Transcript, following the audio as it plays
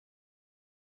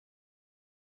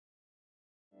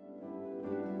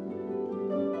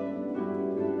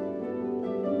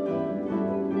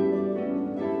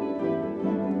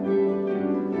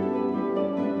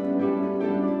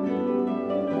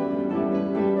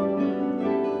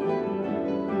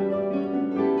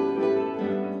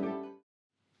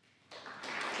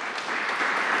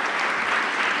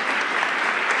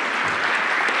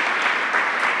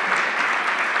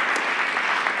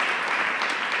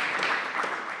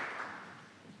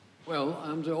Well,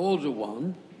 I'm the older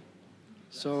one,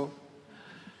 so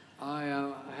I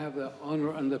have the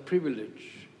honor and the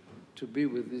privilege to be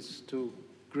with these two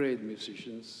great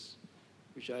musicians,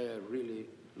 which I really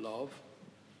love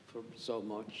for so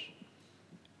much.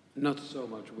 Not so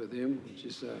much with him, which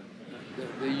is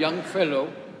the young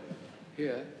fellow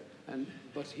here,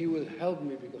 but he will help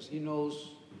me because he knows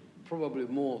probably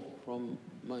more from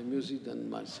my music than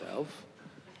myself.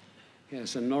 He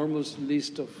has an enormous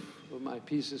list of my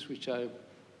pieces which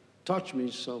touch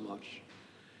me so much.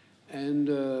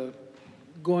 And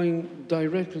going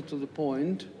directly to the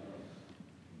point,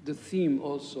 the theme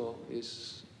also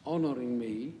is honoring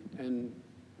me and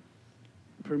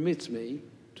permits me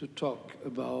to talk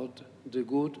about the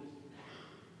good,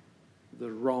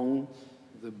 the wrong,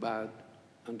 the bad,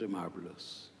 and the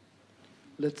marvelous.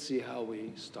 Let's see how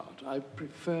we start. I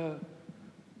prefer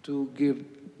to give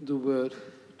the word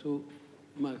to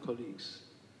my colleagues,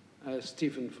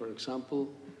 Stephen, for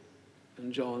example,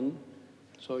 and John.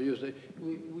 So usually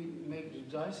we make the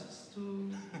dice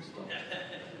to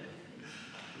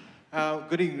start.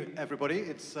 Good evening, everybody.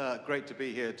 It's great to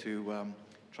be here to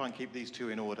try and keep these two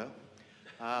in order.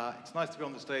 It's nice to be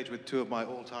on the stage with two of my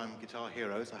all-time guitar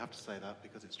heroes. I have to say that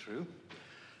because it's true.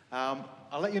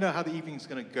 I'll let you know how the evening's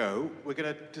going to go. We're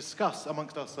going to discuss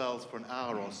amongst ourselves for an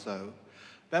hour or so.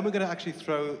 Then we're going to actually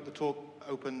throw the talk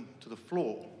open to the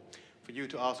floor for you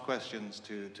to ask questions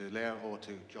to Leo or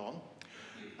to John.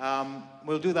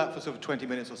 We'll do that for sort of 20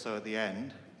 minutes or so at the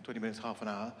end, 20 minutes, half an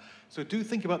hour. So do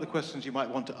think about the questions you might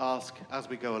want to ask as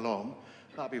we go along.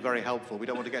 That'd be very helpful. We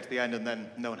don't want to get to the end and then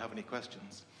no one have any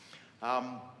questions.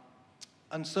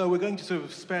 And so we're going to sort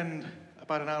of spend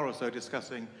about an hour or so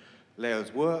discussing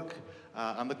Leo's work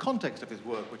and the context of his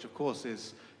work, which of course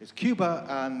is Cuba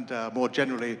and more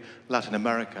generally Latin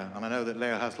America. And I know that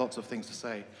Leo has lots of things to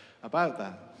say about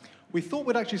that. We thought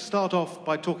we'd actually start off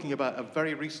by talking about a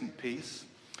very recent piece.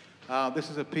 This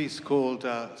is a piece called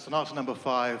Sonata No.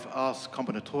 5, Ars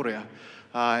Combinatoria.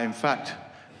 In fact,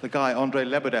 the guy, Andrei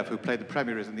Lebedev, who played the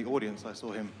premiere, is in the audience. I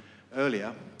saw him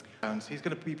earlier. And he's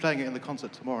going to be playing it in the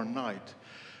concert tomorrow night.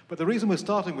 But the reason we're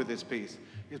starting with this piece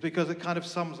is because it kind of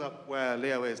sums up where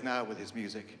Leo is now with his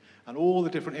music and all the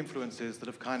different influences that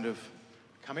have kind of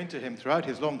come into him throughout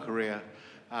his long career.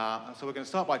 And so we're going to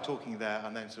start by talking there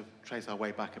and then sort of trace our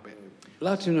way back a bit.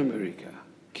 Latin America,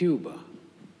 Cuba.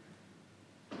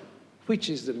 Which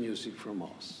is the music from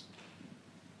us?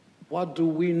 What do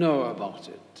we know about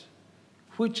it?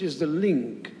 Which is the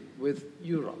link with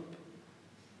Europe?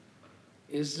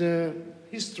 Is the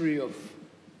history of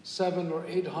 700 or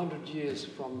 800 years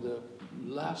from the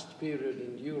last period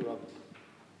in Europe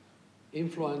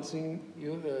influencing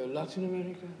Latin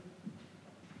America?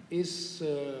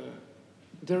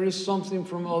 There is something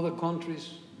from other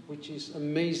countries which is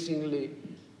amazingly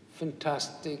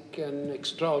fantastic and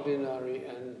extraordinary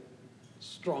and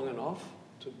strong enough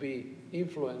to be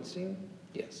influencing?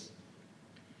 Yes.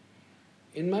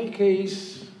 In my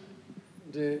case,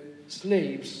 the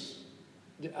slaves,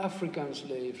 the African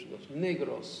slaves, the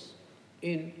negros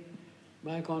in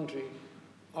my country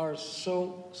are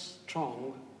so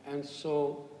strong and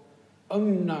so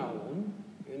unknown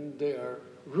in their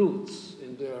roots,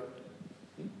 in their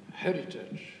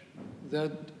heritage,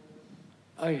 that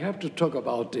I have to talk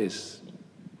about this.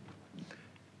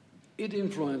 It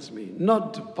influenced me,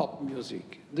 not the pop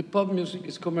music. The pop music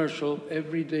is commercial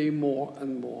every day, more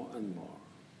and more and more.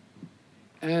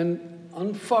 And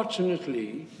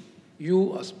unfortunately,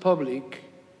 you as public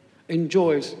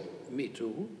enjoys, me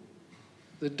too,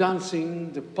 the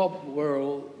dancing, the pop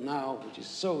world now, which is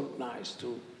so nice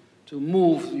to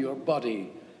move your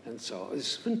body and so.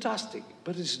 It's fantastic,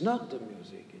 but it's not the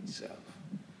music itself.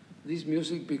 This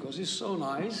music, because it's so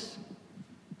nice,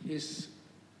 is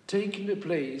taking the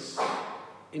place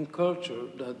in culture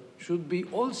that should be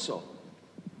also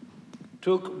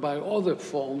took by other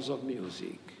forms of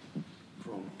music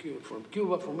from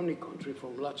Cuba, from any country,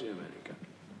 from Latin America.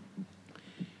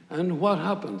 And what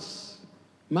happens?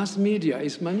 Mass media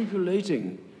is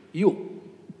manipulating you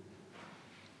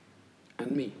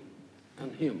and me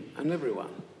and him and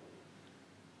everyone.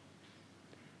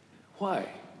 Why?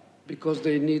 Because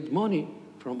they need money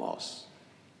from us.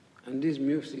 And this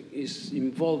music is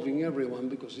involving everyone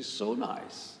because it's so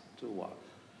nice to watch.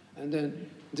 And then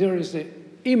there is the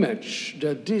image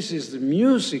that this is the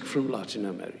music from Latin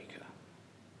America.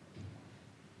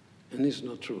 And it's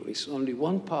not true. It's only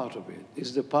one part of it.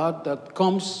 It's the part that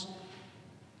comes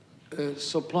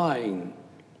supplying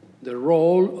the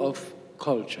role of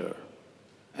culture.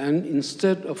 And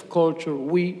instead of culture,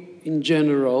 we, in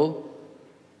general,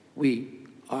 we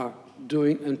are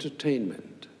doing entertainment.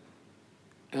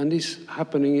 And it's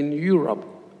happening in Europe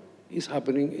is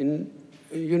happening in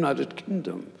the United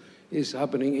Kingdom, is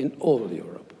happening in all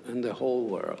Europe and the whole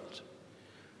world.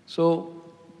 So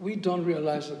we don't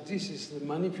realize that this is the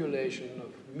manipulation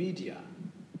of media.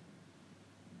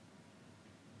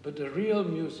 But the real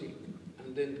music,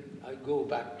 and then I go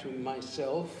back to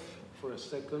myself for a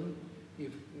second,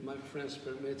 if my friends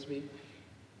permit me,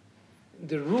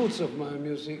 the roots of my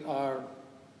music are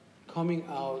coming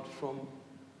out from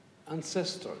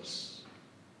ancestors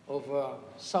of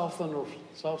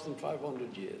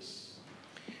 1,500 years.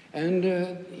 And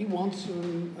he wants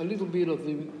a little bit of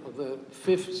the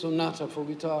fifth sonata for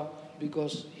guitar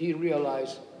because he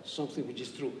realized something which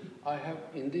is true. I have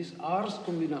in this ars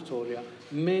combinatoria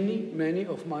many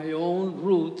of my own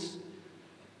roots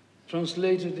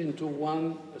translated into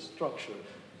one structure.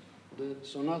 The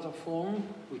sonata form,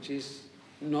 which is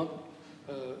not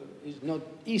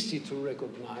easy to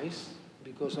recognize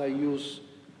because I use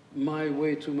my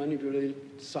way to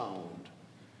manipulate sound.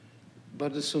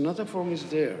 But the sonata form is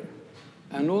there.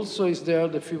 And also is there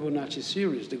the Fibonacci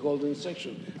series, the golden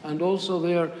section. And also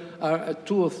there are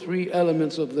 2 or 3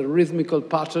 elements of the rhythmical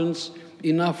patterns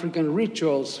in African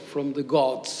rituals from the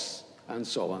gods, and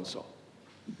so on.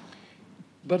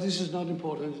 But this is not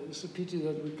important. It's a pity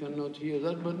that we cannot hear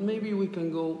that, but maybe we can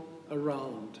go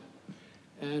around.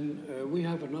 And we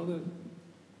have another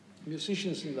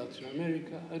musicians in Latin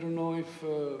America. I don't know if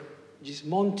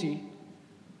Gismonti,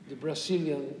 the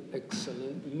Brazilian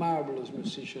excellent, marvelous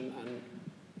musician and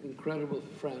incredible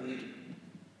friend.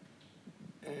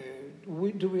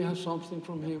 Do we have something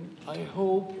from him? I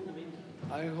hope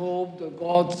the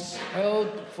gods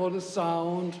help for the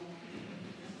sound.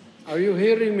 Are you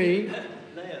hearing me?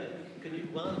 Leo, can you,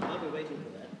 while we're waiting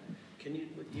for that,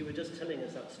 you were just telling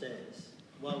us upstairs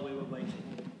while we were waiting.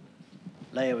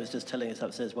 Leia was just telling us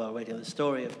upstairs while we were waiting the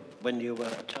story of when you were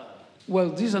a child. Well,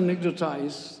 this anecdote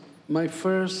is my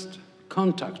first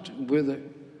contact with the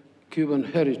Cuban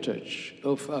heritage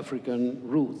of African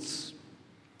roots.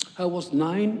 I was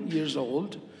 9 years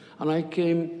old, and I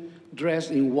came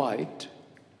dressed in white,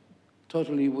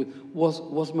 totally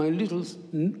was my little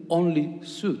only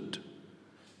suit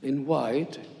in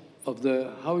white of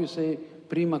the, how you say,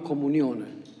 prima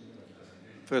comunione.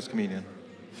 First communion.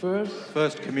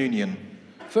 First communion.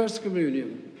 First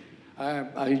communion.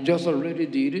 I just already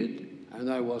did it,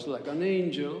 and I was like an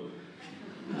angel.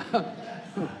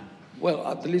 Well,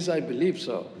 at least I believe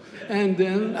so. And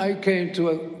then I came to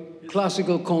a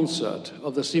classical concert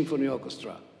of the symphony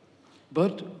orchestra.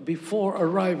 But before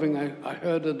arriving, I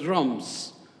heard the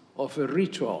drums of a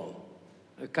ritual,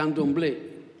 a candomblé.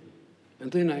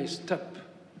 And then I stepped.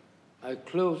 I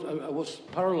was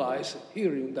paralyzed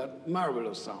hearing that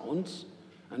marvelous sounds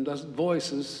and those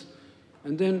voices.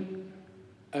 And then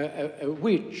a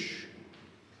witch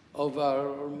of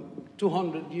a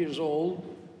 200 years old,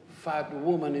 fat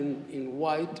woman in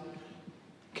white,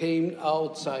 came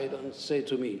outside and said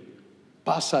to me,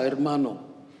 "Pasa, hermano,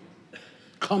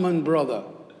 come on, brother."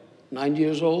 9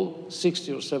 years old,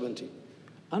 60 or 70.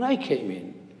 And I came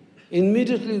in.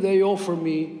 Immediately they offered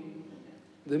me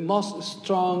the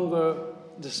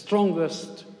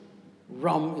strongest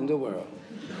rum in the world.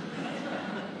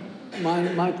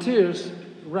 My tears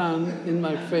ran in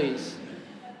my face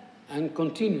and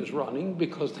continues running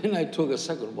because then I took a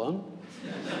second one.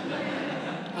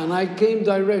 And I came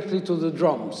directly to the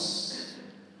drums.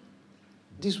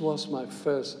 This was my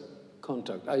first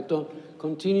contact. I don't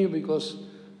continue because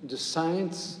the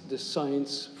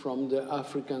signs from the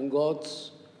African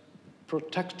gods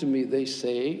protect me, they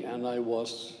say, and I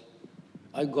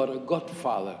got a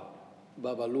godfather,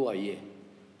 Babaluaye.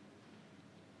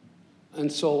 And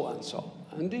so and so.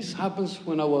 And this happens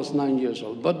when I was 9 years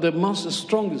old. But the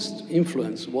strongest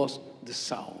influence was the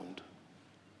sound.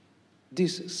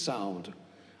 This sound.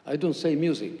 I don't say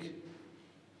music,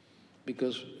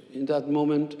 because in that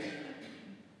moment,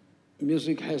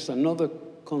 music has another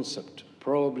concept.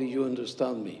 Probably you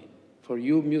understand me. For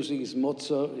you, music is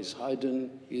Mozart, is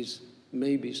Haydn, is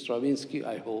maybe Stravinsky,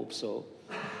 I hope so.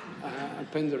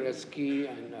 Penderecki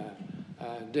and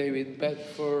David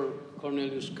Bedford,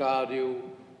 Cornelius Cardew,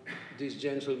 this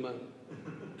gentleman.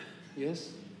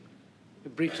 Yes?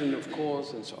 Britain, of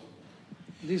course, and so on.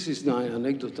 This is my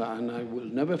anecdote, and I will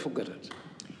never forget it.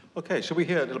 Okay, shall we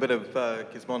hear a little bit of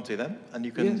Gismonti then? And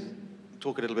you can Yes.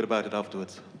 talk a little bit about it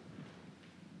afterwards.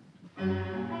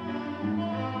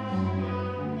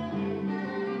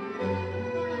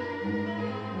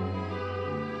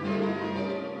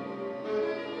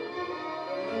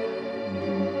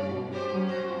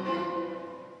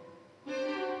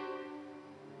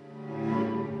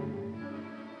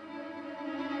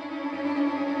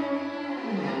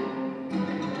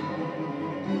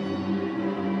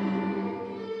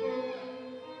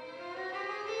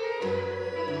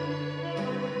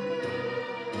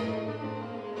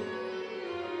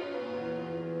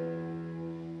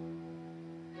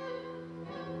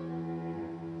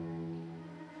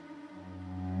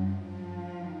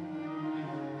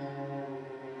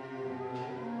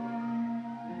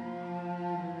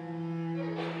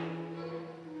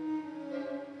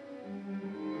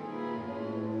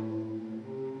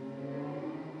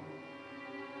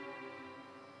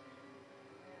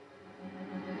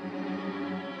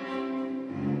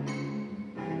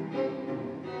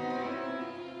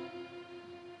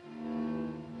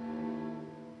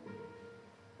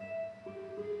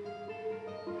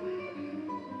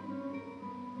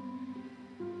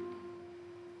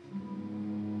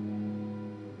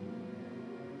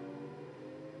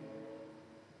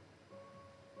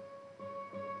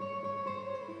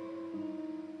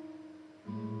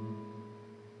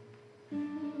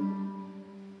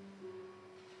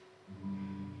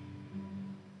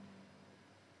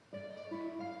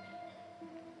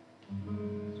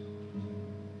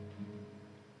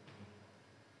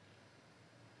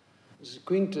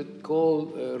 quintet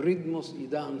called Ritmos y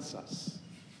Danzas.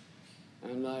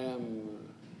 And I am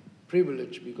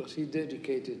privileged because he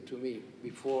dedicated to me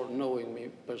before knowing me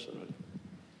personally.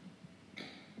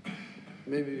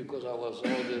 Maybe because I was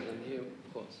older than him,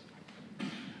 of course.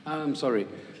 I'm sorry.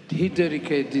 He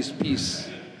dedicated this piece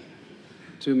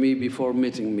to me before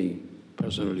meeting me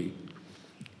personally.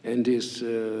 And this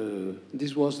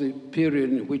was the period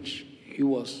in which he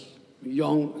was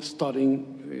young,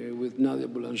 studying with Nadia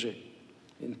Boulanger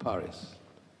in Paris.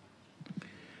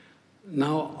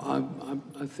 Now,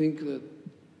 I think that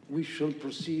we shall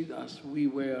proceed as we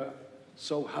were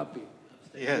so happy.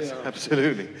 Yes,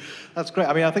 absolutely. That's great.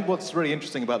 I mean, I think what's really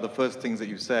interesting about the first things that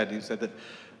you said that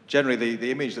generally the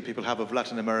image that people have of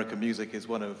Latin American music is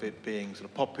one of it being sort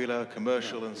of popular,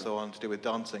 commercial, and so on, to do with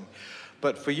dancing.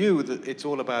 But for you, it's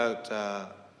all about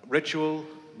ritual,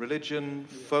 religion,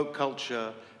 folk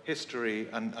culture, history,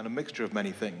 and a mixture of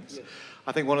many things. Yes.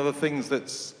 I think one of the things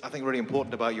that's, I think, really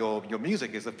important about your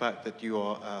music is the fact that you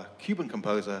are a Cuban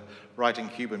composer writing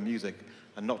Cuban music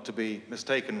and not to be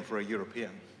mistaken for a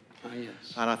European.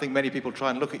 Yes. And I think many people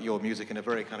try and look at your music in a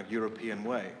very kind of European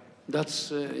way.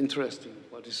 That's interesting,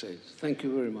 what he says. Thank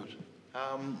you very much.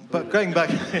 But going back...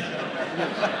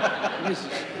 Yes.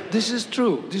 This is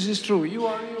true. This is true. You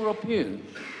are European.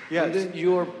 Yes. And then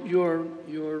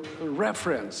your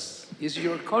reference is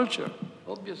your culture,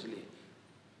 obviously.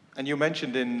 And you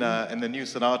mentioned in the new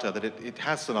sonata that it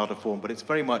has sonata form, but it's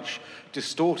very much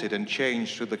distorted and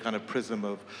changed through the kind of prism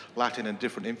of Latin and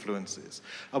different influences.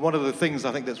 And one of the things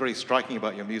I think that's really striking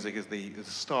about your music is the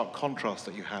stark contrast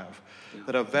that you have,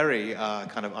 that are very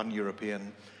kind of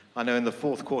un-European. I know in the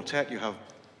fourth quartet you have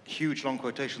huge long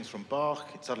quotations from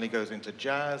Bach. It suddenly goes into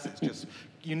jazz. It's just,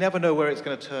 you never know where it's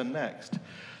going to turn next.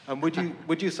 And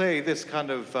would you say this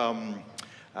kind of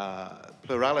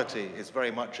plurality is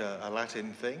very much a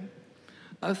Latin thing?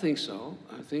 I think so.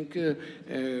 I think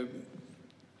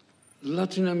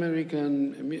Latin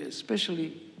American,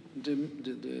 especially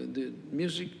the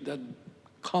music that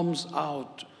comes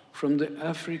out from the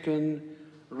African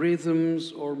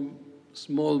rhythms or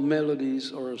small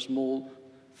melodies or small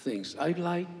things, I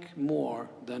like more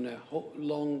than a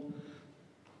long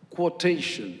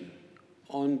quotation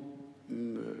on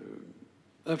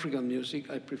African music.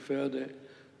 I prefer the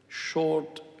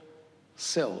short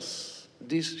cells.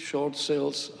 These short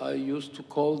cells, I used to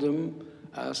call them,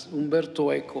 as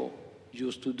Umberto Eco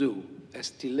used to do,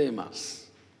 estilemas.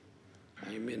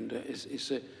 I mean,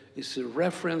 it's a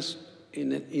reference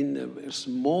in a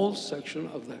small section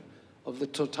of the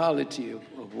totality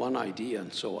of one idea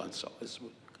and so on. So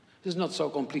it's not so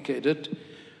complicated.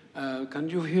 Can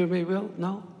you hear me well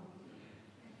now?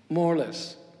 More or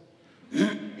less.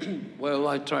 Well,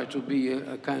 I try to be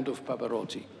a kind of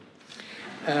Pavarotti.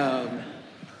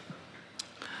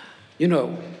 You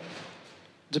know,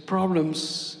 the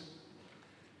problems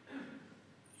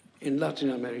in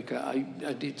Latin America,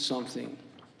 I did something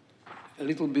a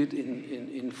little bit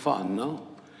in fun, no?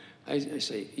 I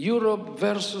say, Europe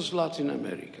versus Latin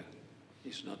America.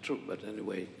 It's not true, but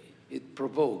anyway, it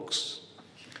provokes.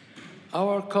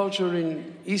 Our culture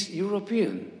is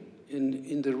European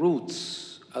in the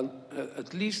roots,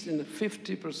 at least in the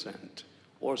 50%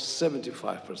 or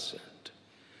 75%.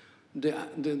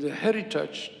 The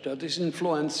heritage that is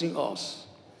influencing us,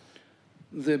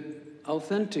 the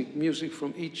authentic music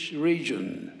from each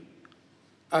region,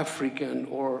 African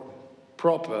or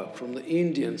proper from the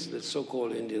Indians, the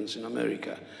so-called Indians in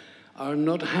America, are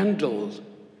not handled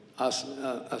as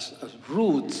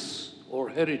roots or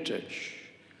heritage.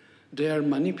 They are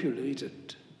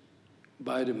manipulated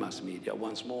by the mass media.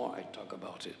 Once more, I talk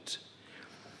about it.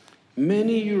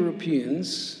 Many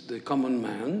Europeans, the common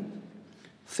man,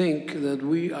 think that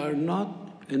we are not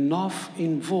enough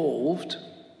involved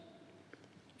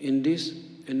in this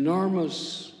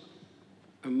enormous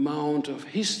amount of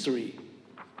history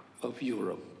of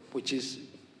Europe, which is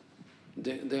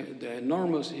the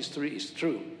enormous history is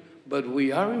true, but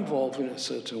we are involved in a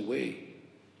certain way.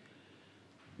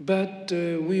 But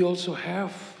we also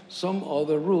have some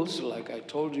other roots, like I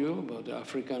told you about the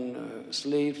African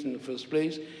slaves in the first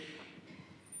place,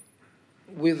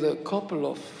 with a couple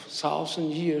of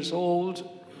 1,000 years old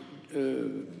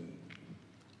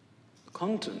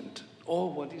content, or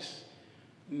what is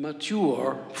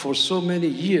mature for so many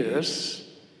years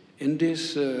in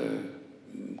this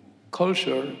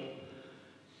culture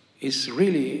is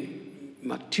really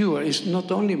mature. It's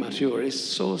not only mature, it's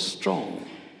so strong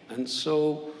and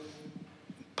so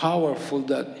powerful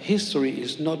that history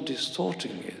is not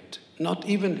distorting it. Not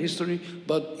even history,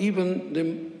 but even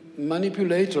the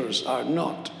manipulators are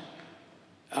not.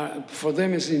 For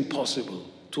them it's impossible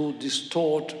to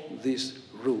distort these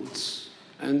roots.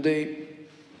 And they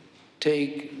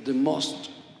take the most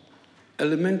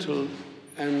elemental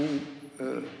and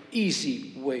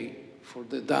easy way for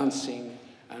the dancing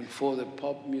and for the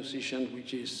pop musician,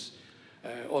 which is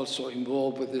also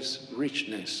involved with this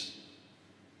richness.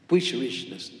 Which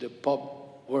richness? The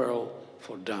pop world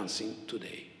for dancing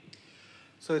today.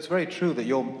 So it's very true that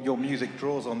your music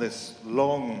draws on this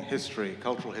long history,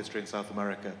 cultural history in South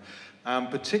America,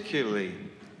 particularly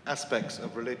aspects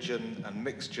of religion and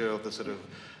mixture of the sort of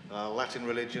Latin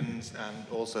religions and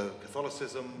also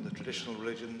Catholicism, the traditional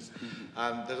religions.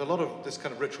 And there's a lot of this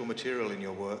kind of ritual material in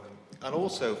your work, and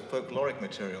also folkloric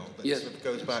material that sort of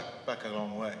goes back a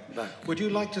long way. Would you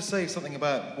like to say something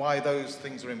about why those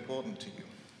things are important to you?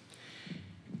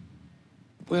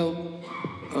 Well,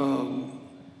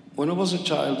 when I was a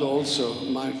child also,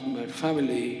 my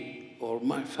family, or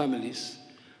my families,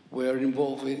 were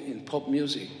involved in pop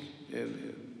music.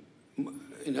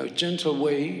 In a gentle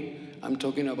way, I'm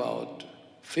talking about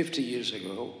 50 years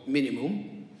ago,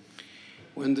 minimum,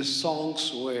 when the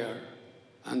songs were,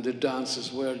 and the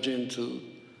dances were gentle,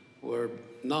 were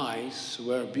nice,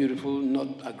 were beautiful, not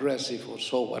aggressive or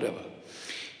so, whatever.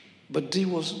 But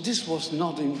this was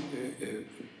not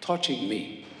touching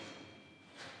me.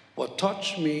 What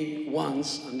touched me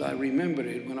once, and I remember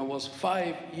it when I was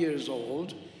 5 years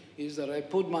old, is that I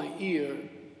put my ear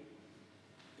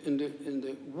in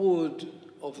the wood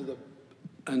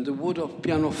of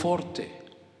pianoforte.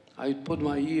 I put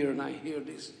my ear and I hear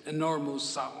this enormous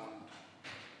sound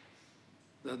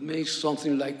that makes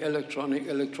something like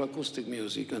electroacoustic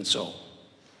music and so.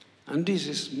 And this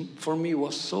is, for me, I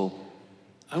was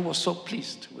so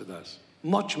pleased with us.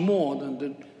 Much more than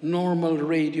the normal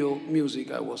radio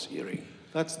music I was hearing.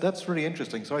 That's really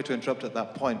interesting. Sorry to interrupt at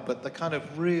that point, but the kind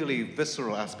of really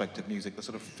visceral aspect of music, the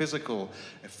sort of physical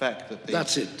effect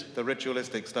that the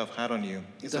ritualistic stuff had on you,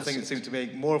 is the thing that seemed to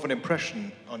make more of an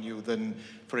impression on you than,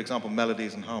 for example,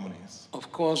 melodies and harmonies.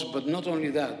 Of course, but not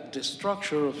only that, the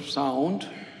structure of sound,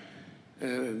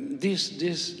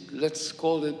 this let's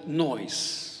call it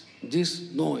noise.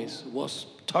 This noise was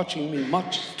touching me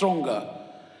much stronger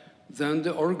than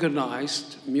the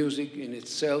organized music in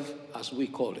itself, as we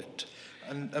call it.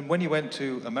 And when you went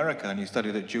to America and you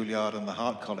studied at Juilliard and the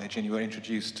Hartt College and you were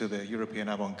introduced to the European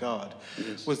avant-garde,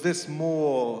 was this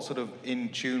more sort of in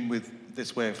tune with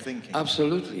this way of thinking?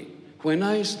 Absolutely. When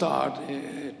I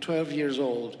started, 12 years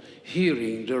old,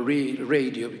 hearing the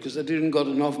radio, because I didn't got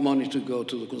enough money to go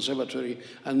to the conservatory,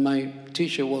 and my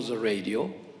teacher was a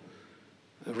radio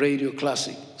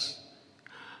classics.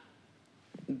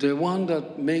 The one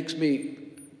that makes me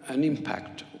an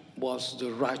impact was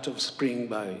the Rite of Spring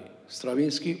by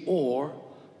Stravinsky or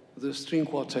the string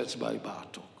quartets by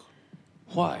Bartók.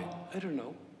 Why? I don't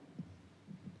know.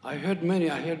 I heard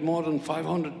more than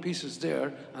 500 pieces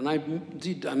there, and I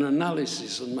did an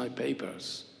analysis on my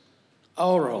papers,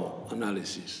 oral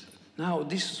analysis. Now,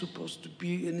 this is supposed to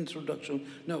be an introduction.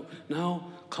 No, now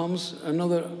comes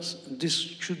another, this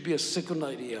should be a second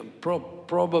idea.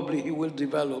 Probably he will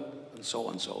develop, and so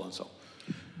on, so on, so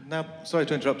on. Now, sorry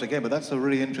to interrupt again, but that's a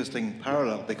really interesting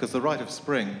parallel, because the Rite of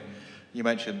Spring, you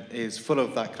mentioned, is full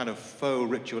of that kind of faux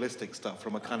ritualistic stuff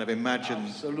from a kind of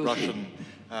imagined Russian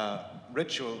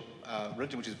ritual,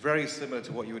 which is very similar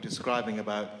to what you were describing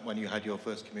about when you had your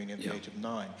first communion at the age of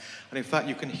 9. And in fact,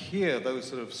 you can hear those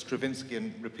sort of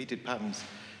Stravinsky repeated patterns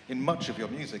in much of your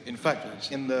music. In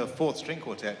fact, in the fourth string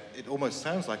quartet, it almost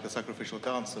sounds like the sacrificial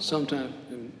dance. Sometimes,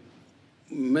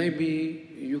 maybe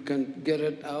you can get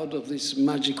it out of this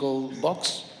magical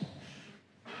box.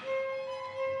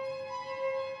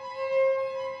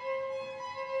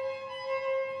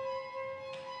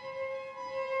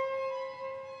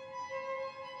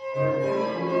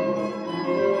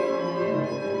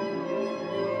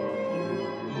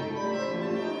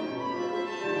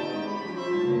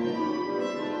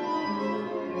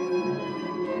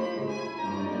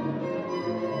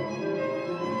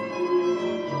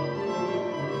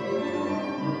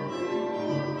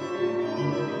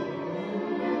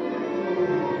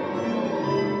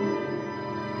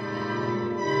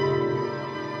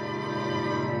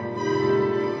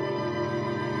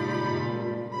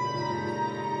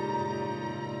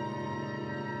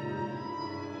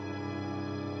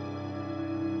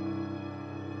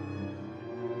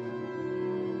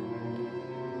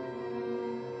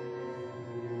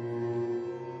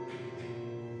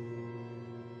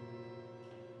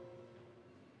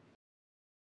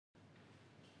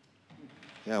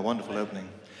 Yeah, wonderful opening.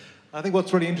 I think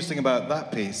what's really interesting about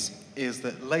that piece is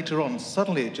that later on,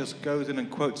 suddenly it just goes in and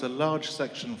quotes a large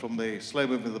section from the slow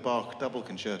movement of the Bach double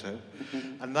concerto,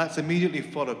 and that's immediately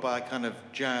followed by a kind of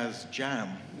jazz jam.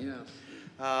 Yes.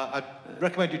 I'd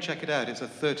recommend you check it out. It's a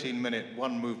 13-minute,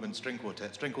 one-movement string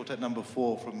quartet number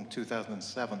 4 from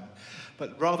 2007.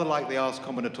 But rather like the Ars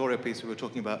Combinatoria piece we were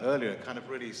talking about earlier, it kind of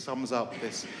really sums up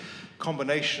this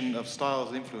combination of styles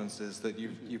and influences that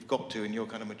you've got to in your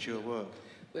kind of mature work.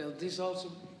 Well,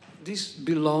 this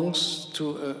belongs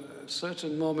to a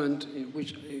certain moment in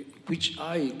which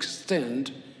I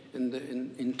extend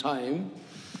in time.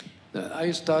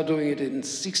 I started doing it in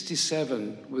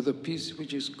 '67 with a piece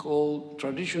which is called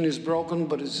 "Tradition is Broken,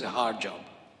 but it's a Hard Job"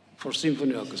 for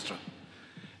symphony orchestra,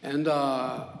 and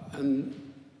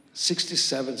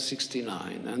 '67,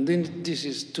 '69, and then this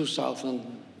is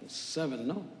 2007,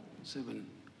 no, 7,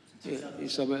 yeah,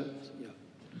 Isabel, yeah.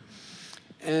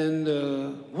 And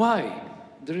why?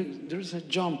 There is a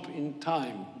jump in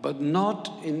time, but not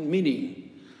in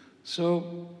meaning.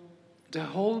 So the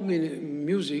whole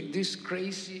music, these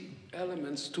crazy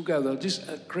elements together,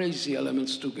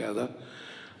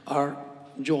 are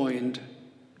joined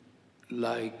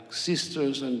like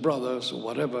sisters and brothers or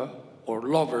whatever, or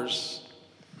lovers.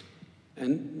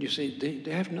 And you say,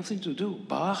 they have nothing to do.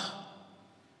 Bach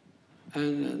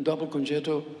and double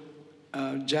concerto,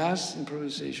 jazz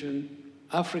improvisation,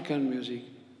 African music,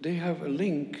 they have a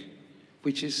link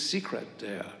which is secret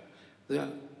there. They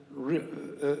are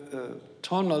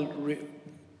tonal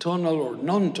or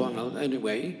non-tonal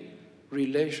anyway,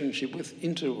 relationship with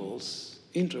intervals,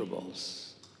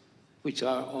 which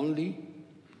are only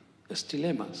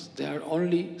stilemmas. They are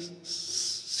only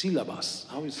syllabus.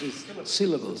 How is it?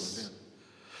 Syllables.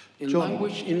 In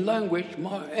language,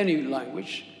 any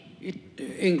language,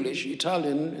 English,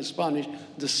 Italian, Spanish,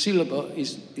 the syllable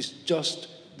is just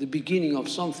the beginning of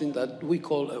something that we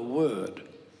call a word,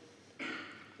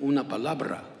 una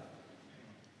palabra.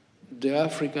 The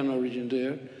African origin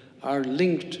there are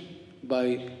linked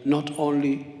by not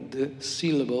only the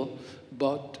syllable,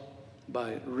 but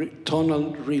by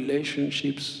tonal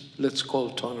relationships. Let's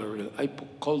call I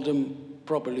call them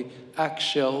properly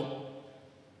axial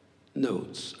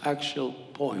notes, axial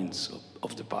points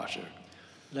of departure.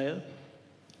 Leo,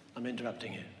 I'm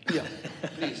interrupting you. Yeah,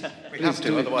 please. We have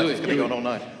to, otherwise it's going to go on all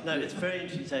night. No, it's very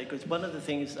interesting to say, because one of the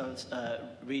things I was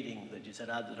reading that you said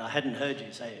that I hadn't heard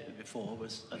you say before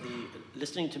was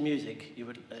listening to music. You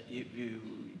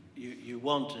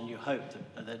want and you hope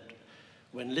that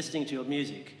when listening to your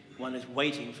music, one is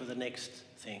waiting for the next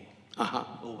thing.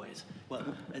 Always.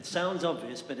 Well, it sounds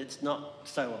obvious, but it's not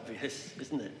so obvious,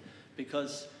 isn't it?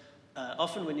 Because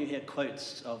often when you hear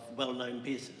quotes of well-known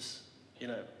pieces, you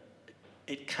know,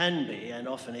 it can be, and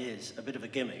often is, a bit of a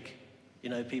gimmick. You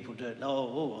know, people do it,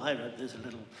 I wrote this a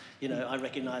little, you know, I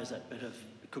recognise that bit of,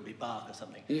 it could be Bach or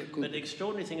something. Yeah, but the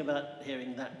extraordinary thing about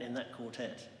hearing that in that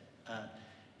quartet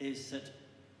is that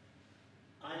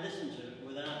I listen to it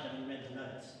without having read the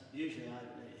notes. Usually I've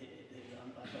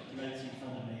got the notes in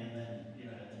front of me and then, you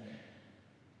know,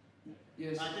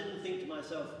 yes. I didn't think to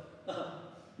myself,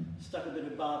 stuck a bit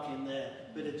of Bach in there,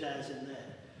 a bit of jazz in there.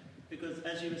 Because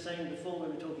as you were saying before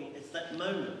when we were talking, it's that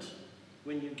moment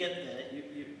when you get there,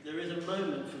 there is a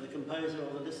moment for the composer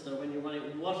or the listener when you're running,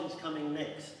 what is coming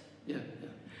next? Yeah.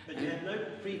 But you have no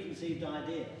preconceived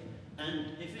idea.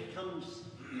 And if it comes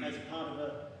as part of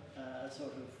a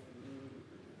sort of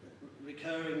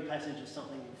recurring passage or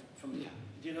something from, do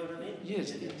you know what I mean?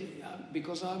 Yes,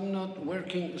 because I'm not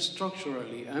working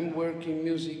structurally, I'm working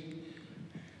music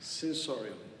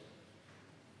sensorially,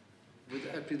 with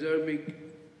epidermic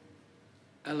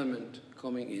element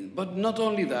coming in. But not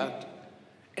only that,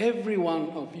 every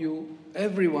one of you,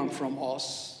 everyone from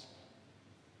us,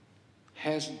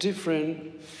 has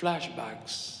different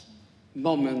flashbacks,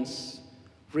 moments,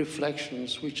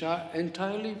 reflections, which are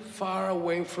entirely far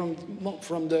away from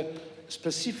the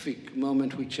specific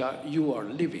moment which you are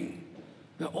living.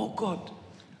 Now, oh God,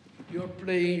 you're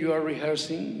playing, you are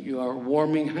rehearsing, you are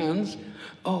warming hands.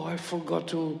 Oh, I forgot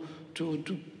to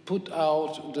put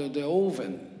out the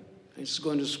oven. It's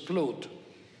going to explode.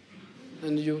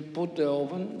 And you put the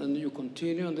oven, and you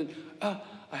continue, and then,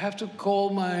 I have to call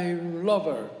my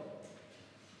lover.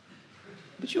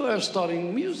 But you are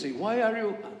studying music. Why are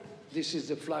you? This is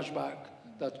the flashback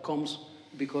that comes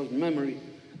because memory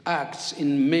acts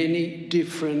in many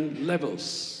different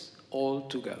levels all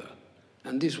together.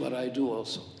 And this is what I do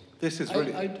also. This is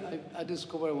really... I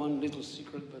discovered one little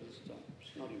secret, but it's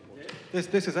not important.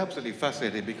 This is absolutely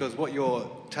fascinating because what you're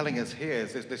telling us here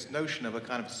is this notion of a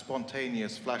kind of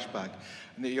spontaneous flashback,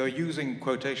 and that you're using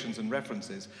quotations and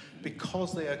references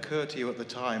because they occur to you at the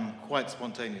time quite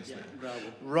spontaneously. Yeah,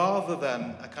 rather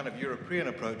than a kind of European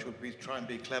approach would be try and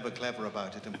be clever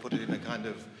about it and put it in a kind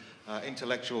of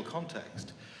intellectual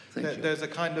context. There's a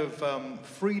kind of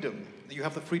freedom. You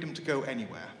have the freedom to go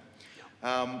anywhere.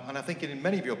 And I think in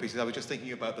many of your pieces, I was just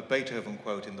thinking about the Beethoven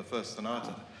quote in the first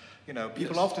sonata. You know,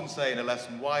 people often say in a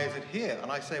lesson, why is it here?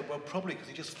 And I say, well, probably because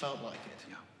he just felt like it.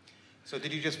 Yeah. So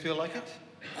did you just feel like it?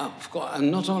 Of course,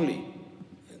 and not only.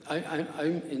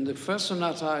 I'm in the first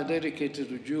sonata I dedicated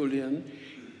to Julian,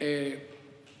 the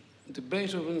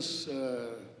Beethoven's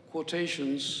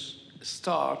quotations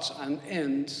starts and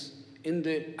ends in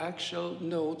the actual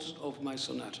notes of my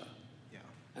sonata. Yeah.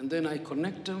 And then I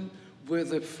connect them with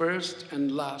the first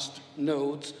and last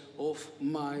notes of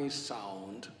my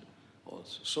sound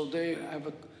also. So they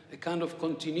have a kind of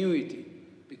continuity,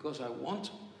 because I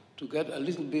want to get a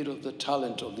little bit of the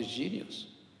talent of the genius.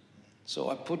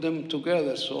 So I put them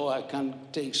together so I can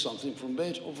take something from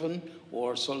Beethoven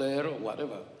or Soler or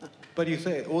whatever. But you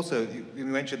say also, you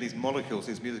mentioned these molecules,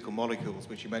 these musical molecules,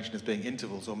 which you mentioned as being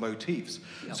intervals or motifs.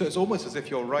 Yeah. So it's almost as if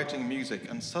you're writing music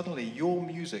and suddenly your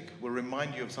music will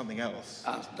remind you of something else.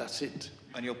 That's it.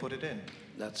 And you'll put it in.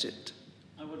 That's it.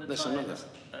 I want to That's try another.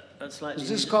 Slightly. Is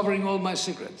this covering all my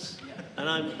secrets? Yeah. And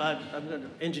I'm going to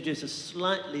introduce a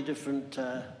slightly different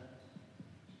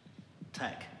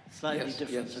tack, slightly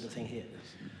different sort of thing here.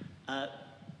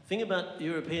 Thing about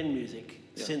European music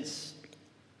since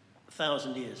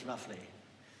 1,000 years, roughly,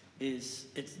 is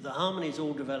the harmonies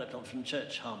all developed from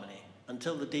church harmony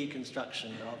until the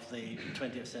deconstruction of the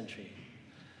 20th century.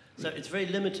 So it's very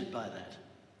limited by that.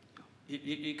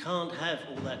 You can't have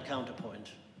all that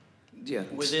counterpoint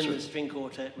within the string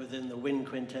quartet, within the wind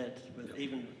quintet,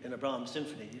 even in a Brahms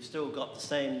symphony. You've still got the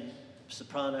same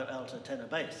soprano, alto, tenor,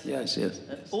 bass. Yes.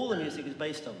 All the music is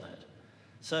based on that.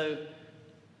 So,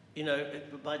 you know,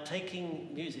 by taking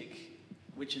music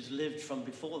which has lived from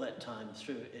before that time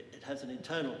through, it has an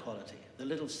internal quality. The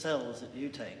little cells that you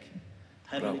take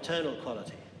have an eternal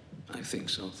quality. I think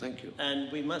so, thank you. And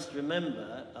we must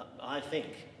remember, I think,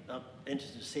 I'm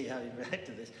interested to see how you react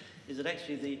to this, is that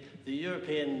actually the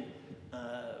European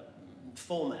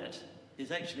format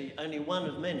is actually only one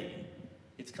of many.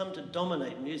 It's come to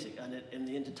dominate music, and in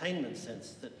the entertainment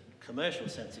sense, that commercial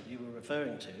sense that you were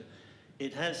referring to,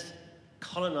 it has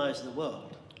colonized the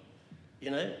world. You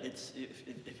know, it's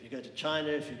if you go to China,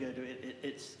 if you go to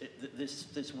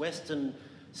this Western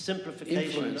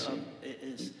simplification of it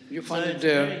is. You find it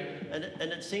there,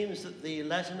 and it seems that the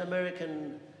Latin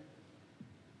American,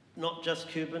 not just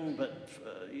Cuban, but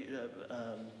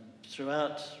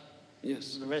throughout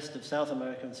the rest of South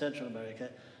America and Central America,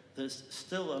 there's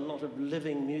still a lot of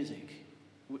living music,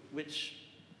 which,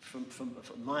 from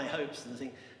my hopes and the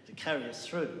thing, to carry us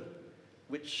through,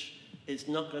 which is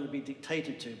not going to be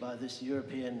dictated to by this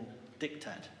European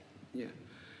diktat. Yeah.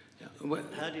 Well,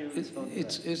 how do you respond to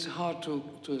that? It's hard to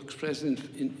express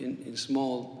in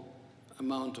small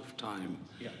amount of time.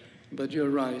 Yeah. But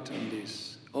you're right on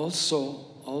this.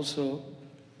 Also,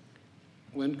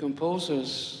 when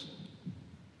composers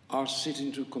are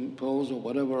sitting to compose or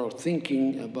whatever, or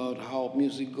thinking about how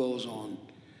music goes on,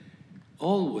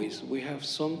 always we have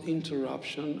some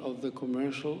interruption of the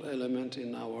commercial element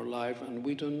in our life, and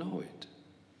we don't know it.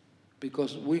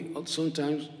 Because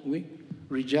sometimes we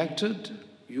rejected,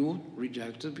 you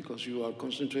rejected because you are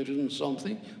concentrated on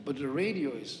something, but the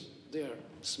radio is there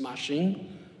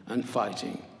smashing and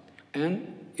fighting.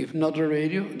 And if not the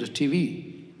radio, the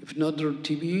TV. If not the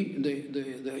TV,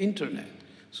 the internet.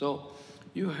 So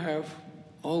you have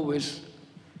always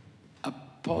a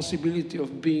possibility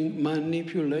of being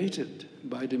manipulated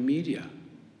by the media.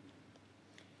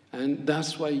 And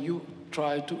that's why you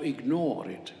try to ignore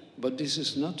it. But this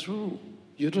is not true.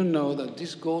 You don't know that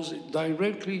this goes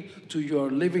directly to your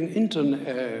living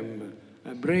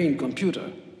brain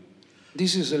computer.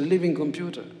 This is a living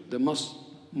computer, the most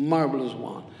marvelous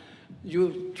one.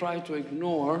 You try to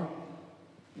ignore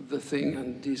the thing,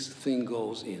 and this thing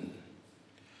goes in.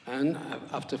 And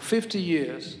after 50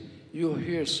 years, you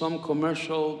hear some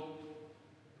commercial,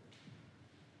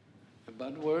 a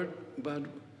bad word, but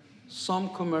some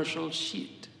commercial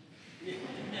shit.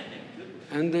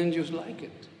 And then you like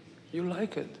it. You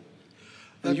like it.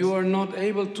 And you are not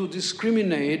able to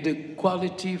discriminate the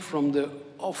quality from the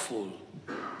awful,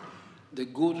 the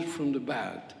good from the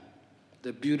bad,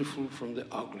 the beautiful from the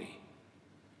ugly.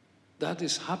 That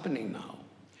is happening now.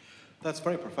 That's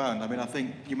very profound. I mean, I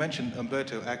think you mentioned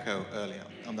Umberto Eco earlier,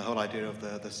 and the whole idea of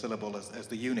the syllable as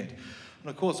the unit. And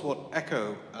of course, what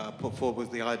Eco put forward was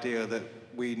the idea that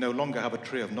we no longer have a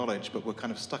tree of knowledge, but we're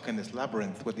kind of stuck in this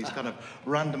labyrinth with these kind of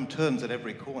random turns at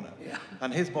every corner. Yeah.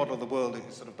 And his model of the world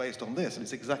is sort of based on this, and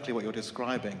it's exactly what you're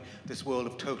describing, this world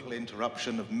of total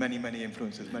interruption of many, many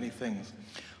influences, many things.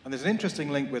 And there's an interesting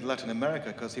link with Latin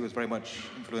America, because he was very much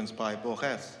influenced by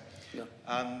Borges. Yeah.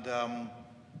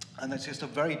 And it's just a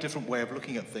very different way of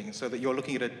looking at things, so that you're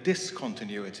looking at a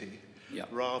discontinuity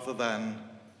rather than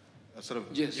a sort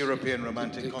of European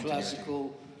romantic continuity.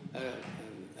 Classical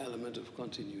element of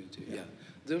continuity,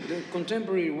 The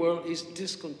contemporary world is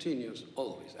discontinuous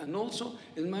always. And also,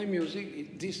 in my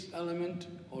music, this element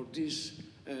or this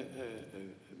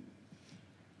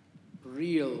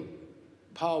real,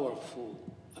 powerful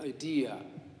idea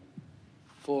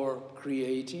for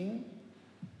creating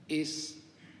is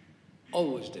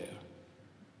always there.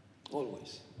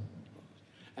 Always.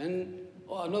 And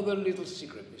another little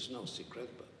secret, it's no secret,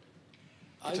 but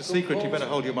it's a secret, you better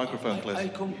hold your microphone close. I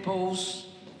compose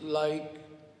like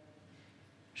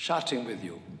chatting with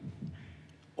you,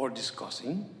 or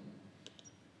discussing,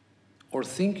 or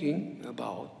thinking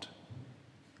about.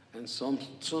 And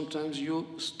sometimes you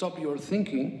stop your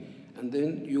thinking and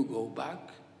then you go back,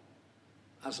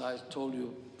 as I told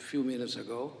you a few minutes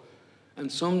ago.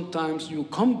 And sometimes you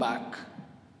come back.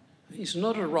 It's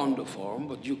not a rondo form,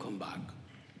 but you come back.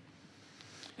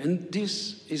 And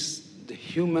this is the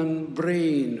human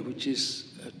brain, which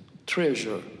is a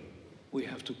treasure we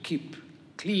have to keep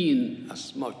clean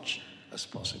as much as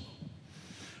possible.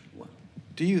 Well,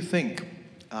 do you think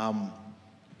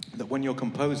that when you're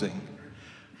composing,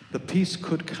 the piece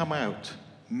could come out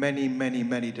many, many,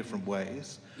 many different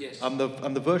ways? Yes. And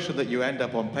the version that you end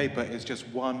up on paper is just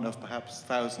one of perhaps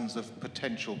thousands of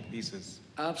potential pieces.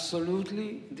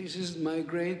 Absolutely. This is my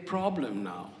great problem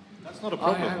now. That's not a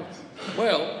problem.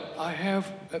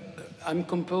 I'm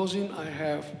composing, I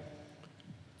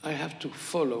have to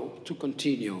follow, to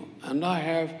continue. And I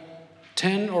have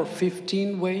 10 or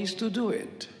 15 ways to do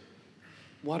it.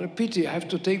 What a pity, I have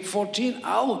to take 14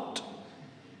 out.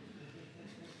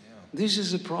 This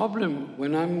is a problem.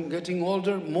 When I'm getting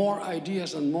older, more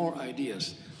ideas and more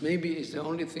ideas. Maybe it's the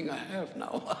only thing I have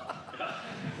now.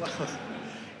 Well,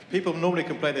 people normally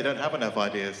complain they don't have enough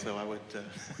ideas, so I would...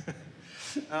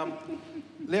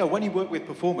 Leo, when you work with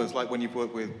performers, like when you've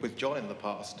worked with John in the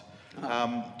past,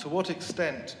 to what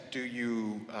extent do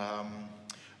you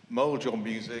mold your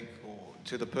music or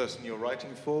to the person you're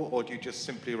writing for, or do you just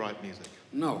simply write music?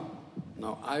 No.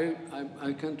 I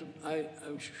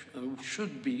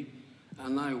should be,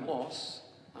 and I was,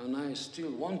 and I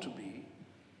still want to be,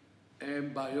 a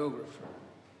biographer.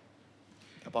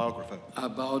 A biographer?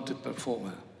 About the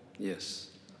performer, yes.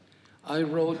 I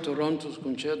wrote Toronto's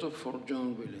concerto for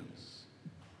John Williams.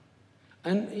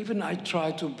 And even I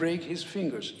tried to break his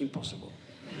fingers, impossible.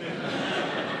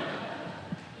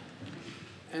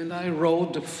 And I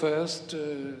wrote the first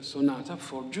sonata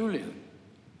for Julian,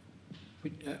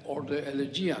 or the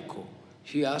Elegiaco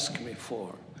he asked me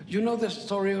for. You know the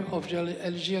story of the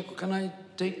Elegiaco? Can I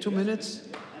take 2 minutes?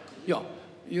 Yeah.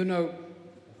 You know,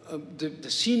 the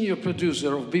senior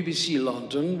producer of BBC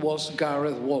London was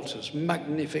Gareth Walters,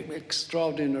 magnificent,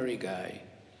 extraordinary guy.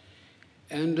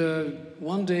 And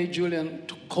one day Julian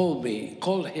called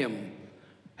him.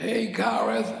 Hey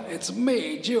Gareth, it's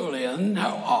me, Julian,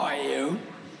 how are you?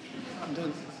 And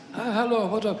then, hello,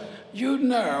 what up? You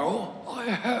know, I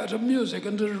heard a music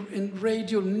in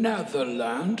Radio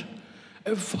Netherlands,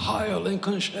 a violin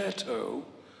concerto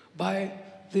by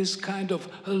this kind of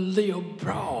Leo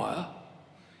Brouwer.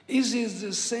 Is he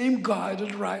the same guy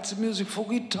that writes music for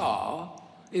guitar?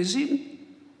 Is he?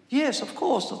 Yes, of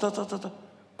course.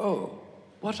 Oh,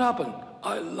 what happened?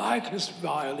 I like his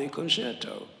violin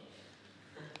concerto.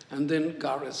 And then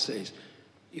Gareth says,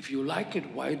 if you like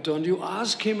it, why don't you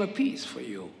ask him a piece for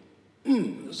you?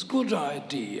 It's a good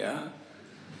idea.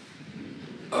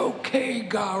 Okay,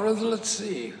 Gareth, let's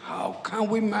see. How can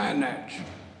we manage?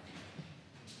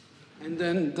 And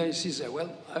then she said,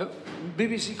 well,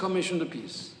 BBC commissioned the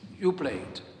piece. You play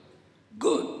it.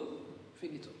 Good.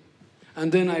 Finito.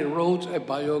 And then I wrote a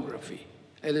biography.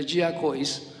 Elegiaco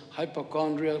is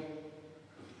hypochondrial.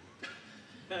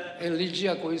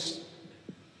 Elegiaco is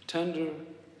tender,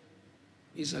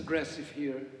 is aggressive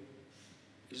here,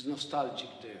 is nostalgic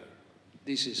there.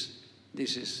 This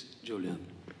is Julian.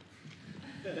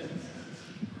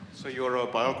 So you're a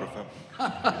biographer?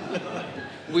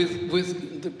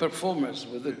 with the performers,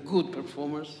 with the good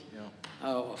performers. Yeah.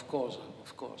 Of course.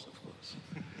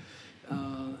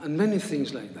 And many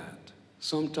things like that.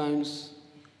 Sometimes,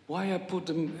 why I put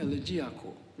them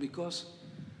Elegiaco? Because,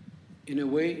 in a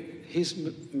way, his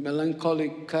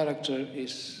melancholic character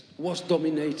was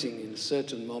dominating in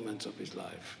certain moments of his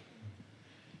life.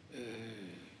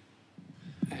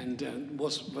 And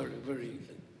was very, very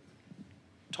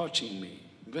touching me,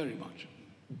 very much.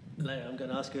 Leo, I'm going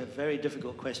to ask you a very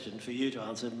difficult question for you to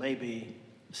answer. Maybe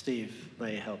Steve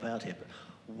may help out here. But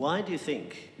why do you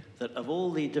think that of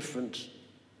all the different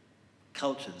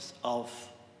cultures of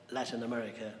Latin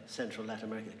America, Central Latin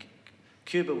America,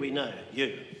 Cuba we know,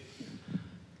 you,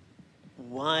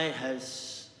 why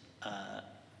has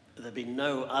there been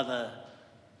no other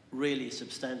really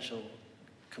substantial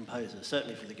composer,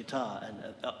 certainly for the guitar, and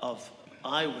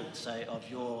I would say, of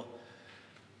your,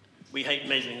 we hate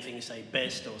measuring things, say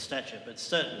best or stature, but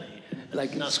certainly...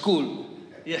 Like in school.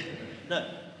 Yeah, no,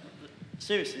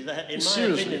 seriously, in my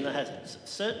opinion, there hasn't.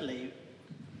 Certainly,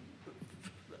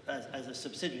 as a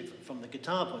subsidiary from the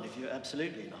guitar point of view,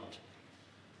 absolutely not.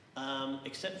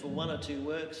 Except for one or two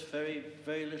works, very,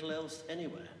 very little else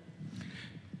anywhere.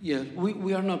 Yeah,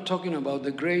 we are not talking about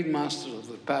the great masters of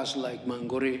the past like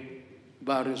Mangoré,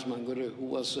 Barrios Mangoré, who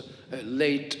was a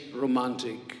late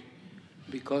romantic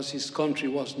because his country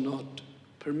was not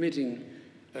permitting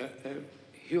a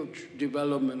huge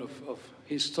development of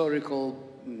historical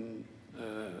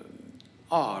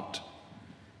art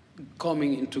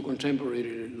coming into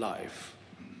contemporary life.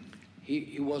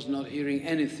 He was not hearing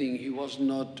anything, he was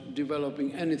not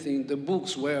developing anything. The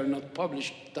books were not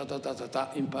published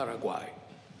in Paraguay.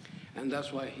 And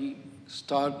that's why he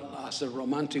started as a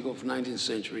romantic of 19th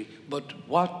century. But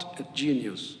what a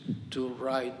genius to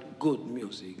write good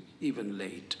music, even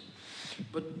late.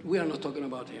 But we are not talking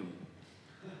about him.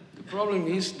 The problem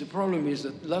is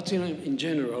that in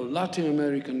general, Latin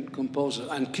American composers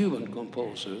and Cuban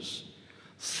composers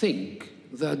think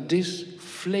that this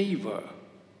flavor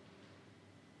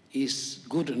is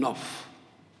good enough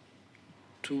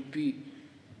to be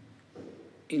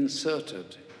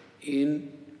inserted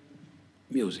in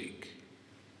music,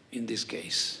 in this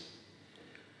case.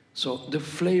 So the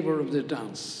flavor of the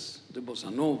dance, the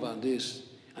bossa nova, this,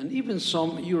 and even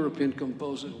some European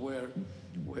composers were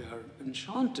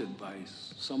enchanted by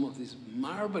some of these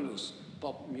marvelous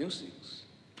pop musics.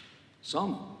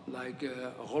 Some, like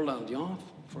Roland Dion,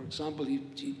 for example,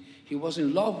 he was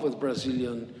in love with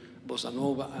Brazilian bossa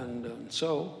nova and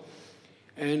so,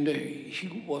 and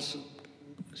he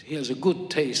has a good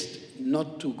taste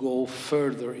not to go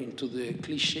further into the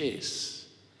cliches,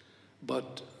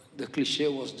 but the cliche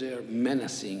was there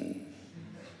menacing,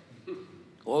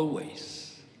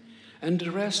 always. And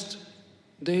the rest,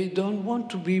 they don't want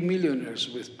to be millionaires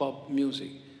with pop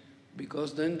music,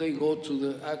 because then they go to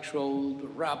the actual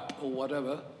rap or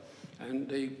whatever, and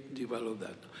they develop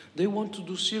that. They want to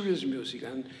do serious music,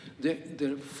 and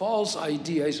the false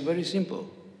idea is very simple.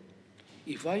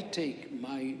 If I take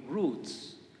my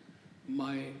roots,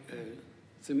 my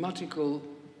thematical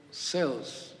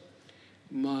cells,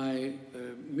 my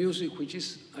music which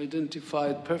is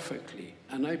identified perfectly,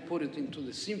 and I put it into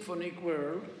the symphonic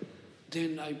world,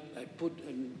 then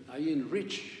I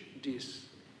enrich these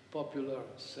popular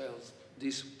cells,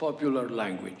 this popular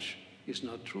language. It's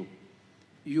not true.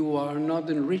 You are not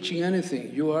enriching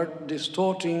anything. You are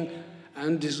distorting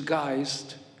and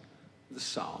disguised the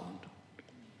sound.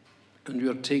 And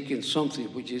you are taking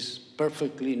something which is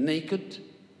perfectly naked,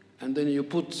 and then you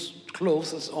put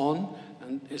clothes on,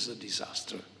 and it's a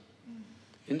disaster.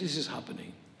 And this is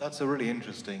happening. That's a really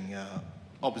interesting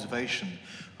observation.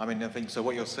 I mean, I think so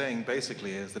what you're saying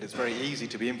basically is that it's very easy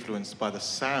to be influenced by the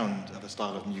sound of a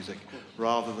style of music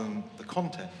rather than the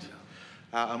content.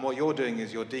 And what you're doing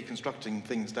is you're deconstructing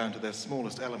things down to their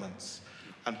smallest elements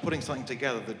and putting something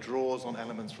together that draws on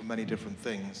elements from many different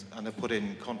things and they're put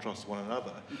in contrast to one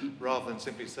another, rather than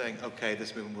simply saying, okay,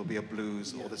 this movement will be a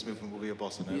blues or this movement will be a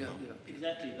bossa nova.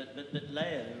 Exactly, but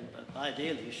Leia,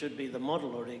 ideally, should be the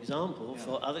model or the example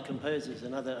for other composers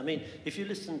and other... I mean, if you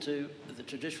listen to the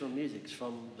traditional musics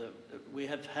from we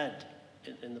have had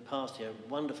in the past here,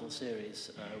 wonderful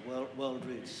series, World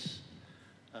Roots,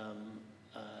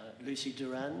 Lucy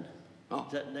Duran. Oh.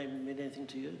 Does that name mean anything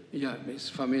to you? Yeah, it's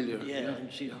familiar. Yeah,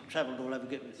 and she travelled all over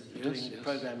doing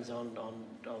programs on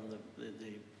the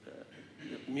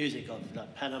music of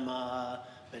like Panama,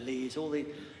 Belize, all the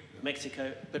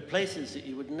Mexico, but places that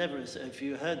you would never, if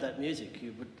you heard that music,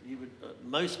 you would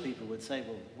most people would say,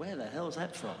 well, where the hell is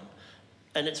that from?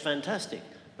 And it's fantastic.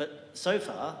 But so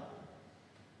far,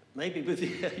 maybe with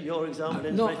your example,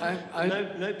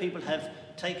 no people have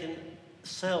taken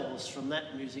cells from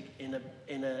that music in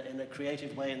a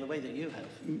creative way, in the way that you have.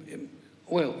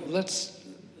 Well,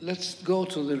 let's go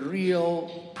to the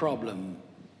real problem.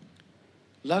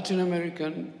 Latin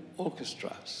American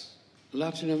orchestras,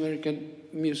 Latin American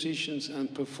musicians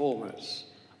and performers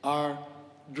are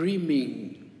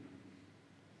dreaming,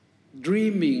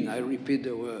 I repeat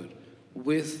the word,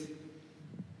 with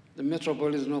the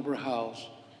Metropolitan Opera House,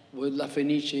 with La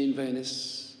Fenice in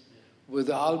Venice, with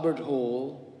the Albert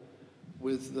Hall,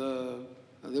 with the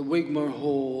Wigmore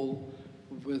Hall,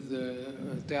 with the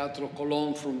Teatro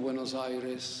Colón from Buenos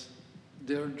Aires.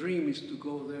 Their dream is to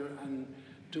go there and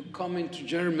to come into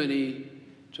Germany,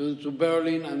 to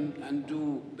Berlin and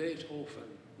do Beethoven.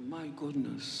 My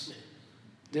goodness.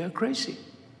 They are crazy.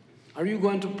 Are you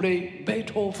going to play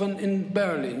Beethoven in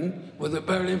Berlin with the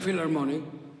Berlin Philharmonic?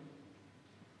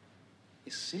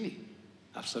 It's silly,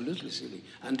 absolutely silly.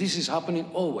 And this is happening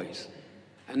always.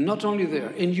 And not only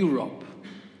there, in Europe,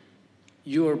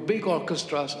 your big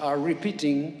orchestras are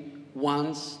repeating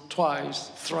once, twice,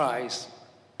 thrice,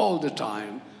 all the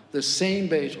time, the same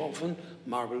Beethoven,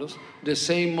 marvelous, the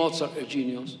same Mozart, a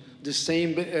genius, the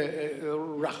same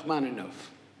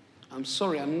Rachmaninoff. I'm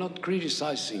sorry, I'm not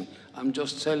criticizing, I'm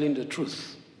just telling the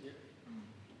truth.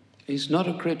 He's not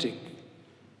a critic,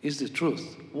 it's the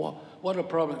truth. What a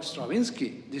problem.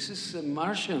 Stravinsky, this is a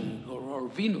Martian or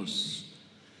Venus.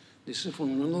 This is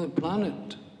from another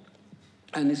planet,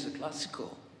 and it's a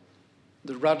classical.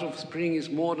 The Rat of Spring is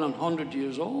more than 100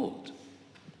 years old.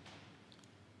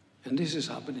 And this is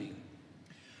happening.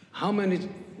 How many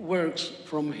works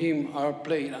from him are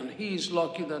played? And he is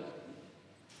lucky that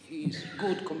he's a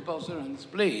good composer and it's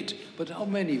played. But how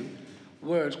many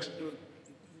works,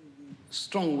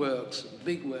 strong works,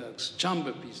 big works,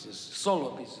 chamber pieces,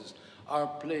 solo pieces, are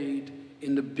played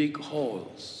in the big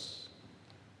halls?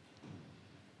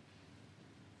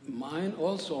 Mine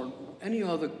also, any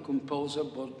other composer,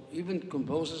 but even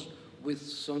composers with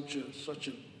such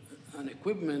an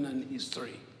equipment and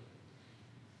history.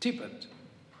 Tippett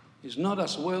is not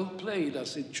as well played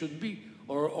as it should be,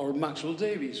 or Maxwell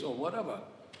Davies, or whatever.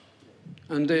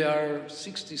 And they are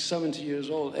 60, 70 years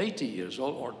old, 80 years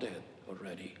old, or dead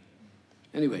already.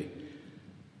 Anyway,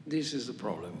 this is the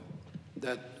problem.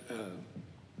 That,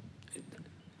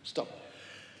 stop.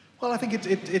 Well, I think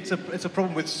it's a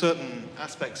problem with certain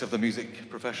aspects of the music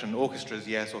profession. Orchestras,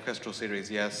 yes. Orchestral series,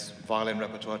 yes. Violin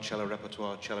repertoire, cello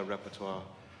repertoire,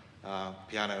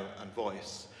 piano and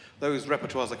voice. Those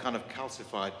repertoires are kind of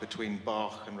calcified between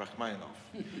Bach and Rachmaninoff,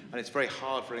 and it's very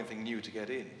hard for anything new to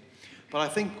get in. But I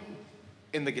think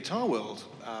in the guitar world,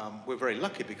 we're very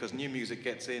lucky because new music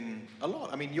gets in a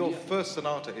lot. I mean, your first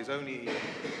sonata is only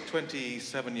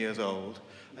 27 years old,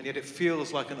 and yet it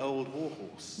feels like an old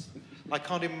warhorse. I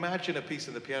can't imagine a piece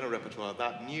in the piano repertoire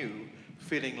that new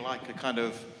feeling like a kind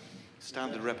of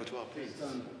standard repertoire piece.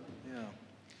 Yeah.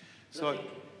 So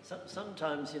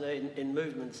sometimes, you know, in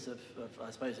movements of,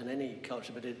 I suppose, in any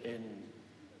culture, but in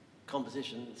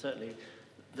composition, certainly,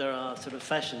 there are sort of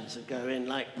fashions that go in,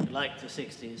 like the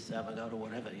 60s, avant-garde or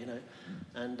whatever, you know.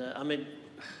 And, I mean,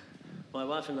 my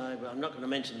wife and I, I'm not going to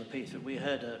mention the piece, but we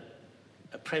heard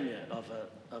a premiere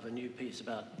of a new piece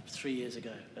about 3 years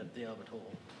ago at the Albert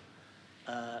Hall.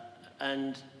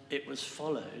 And it was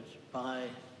followed by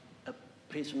a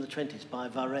piece from the 20s by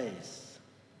Varese.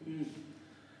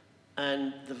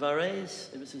 And the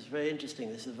Varese, this is very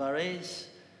interesting, the Varese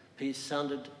piece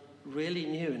sounded really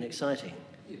new and exciting.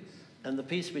 Yes. And the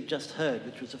piece we just heard,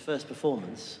 which was the first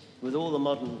performance, with all the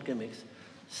modern gimmicks,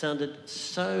 sounded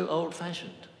so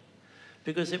old-fashioned.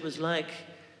 Because it was like,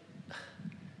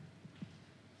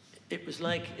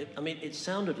 I mean, it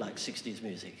sounded like 60s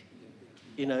music.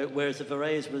 You know, whereas the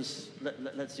Varese was,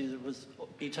 was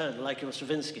eternal, like your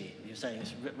Stravinsky, you're saying,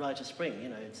 it's Rite of Spring, you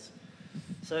know,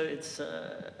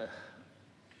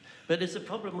 but it's a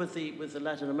problem with the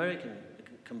Latin American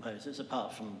composers,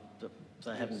 apart from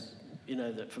they haven't, you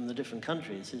know, that from the different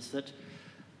countries, is that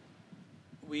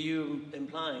were you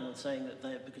implying or saying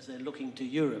that because they're looking to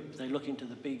Europe, they're looking to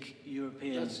the big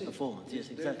European performance? Yes,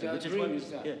 exactly. Which is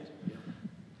what, yeah.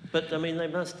 But I mean, they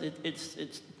must.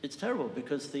 It's terrible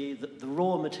because the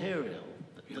raw material,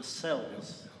 the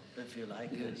cells, if you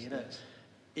like, you know,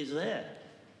 is there.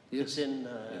 Yes. It's in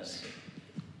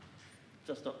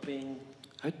just not being.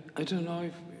 I don't know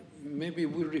if maybe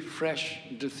we refresh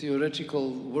the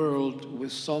theoretical world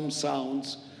with some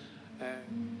sounds.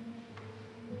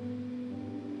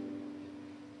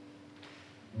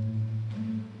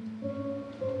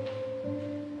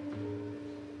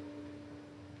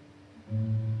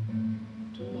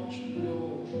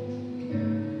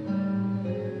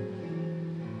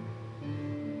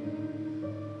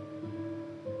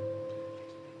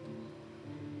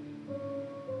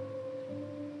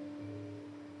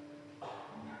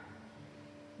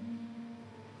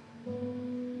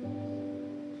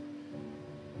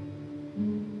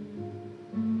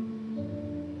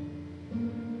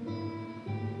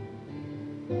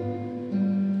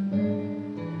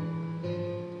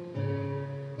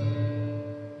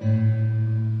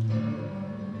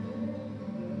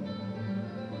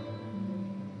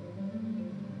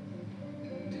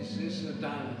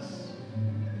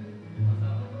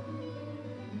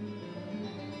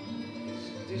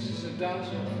 Dance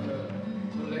of the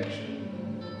collection,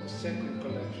 the second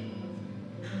collection.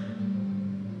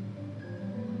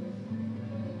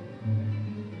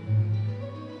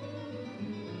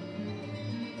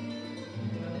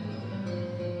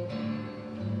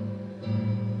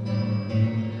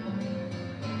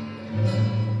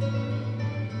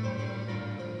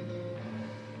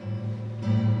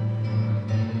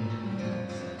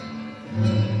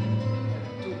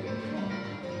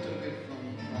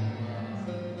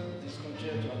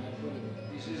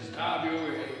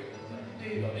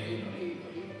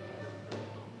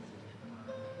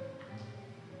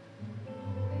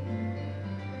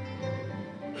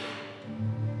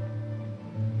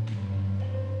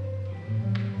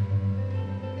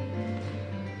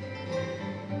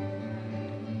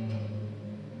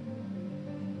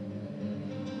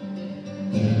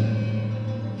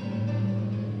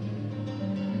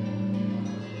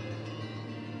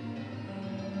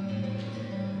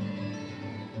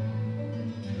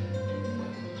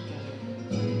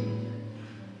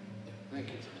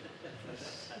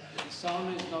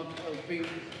 Sound is not helping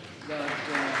that.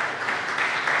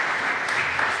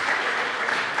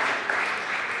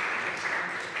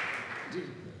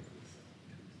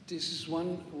 This is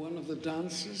one of the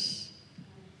dances.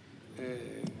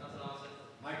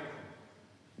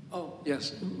 Oh,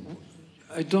 yes.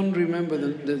 I don't remember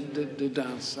the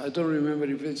dance. I don't remember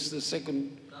if it's the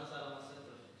second.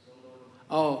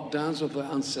 Oh, Dance of the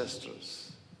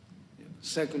Ancestors.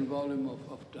 Second volume of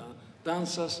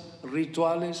Danzas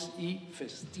Rituales y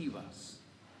Festivas.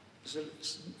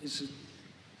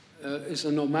 It's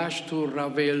an homage to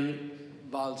Ravel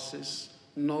valses,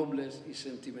 nobles y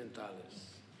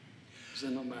sentimentales. It's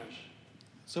an homage.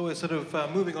 So we're sort of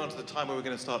moving on to the time where we're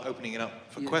going to start opening it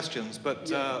up for questions. But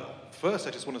first,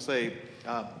 I just want to say,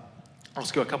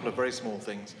 ask you a couple of very small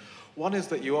things. One is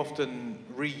that you often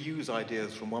reuse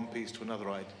ideas from one piece to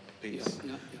another piece.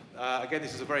 Again,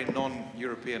 this is a very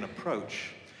non-European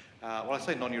approach. Well, I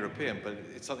say non-European, but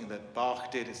it's something that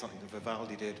Bach did, it's something that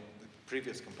Vivaldi did,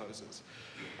 previous composers.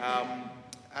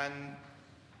 And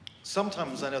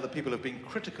sometimes I know that people have been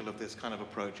critical of this kind of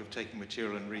approach of taking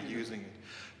material and reusing it.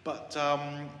 But,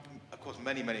 of course,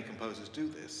 many, many composers do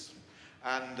this.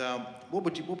 And what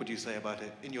would you say about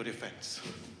it in your defense?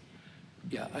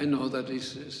 Yeah, I know that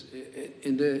this is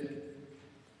in the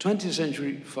 20th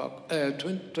century,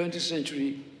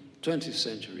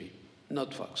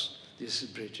 not Fox. This is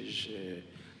British,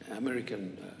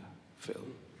 American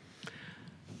film.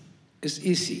 It's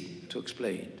easy to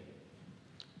explain.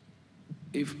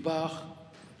 If Bach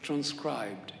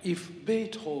transcribed, if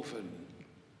Beethoven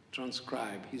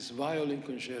transcribed his violin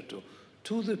concerto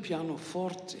to the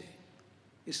pianoforte,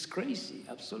 it's crazy,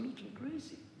 absolutely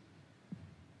crazy.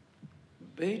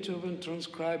 Beethoven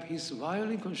transcribed his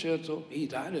violin concerto, he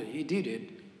did it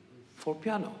for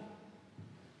piano.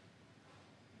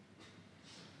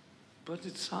 But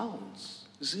it sounds,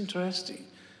 it's interesting.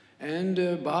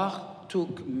 And Bach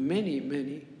took many,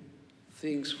 many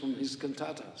things from his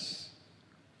cantatas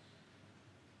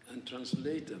and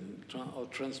translate them or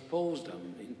transpose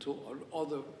them into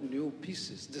other new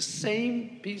pieces. The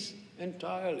same piece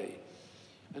entirely.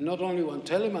 And not only one,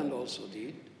 Telemann also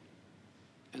did,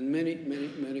 and many, many,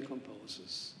 many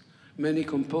composers. Many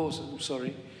composers,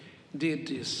 did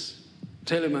this.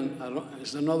 Telemann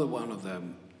is another one of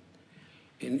them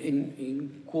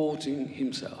in quoting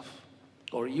himself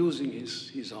or using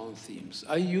his own themes.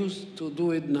 I used to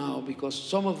do it now because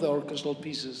some of the orchestral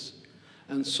pieces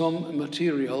and some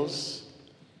materials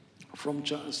from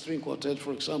string quartet,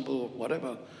 for example, or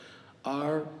whatever,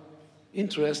 are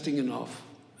interesting enough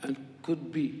and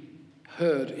could be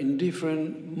heard in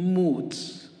different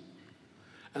moods.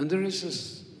 And there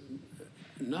is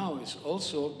now it's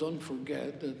also, don't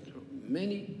forget that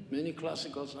many, many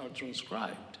classicals are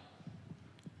transcribed.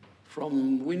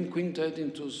 From wind quintet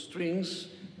into strings,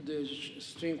 the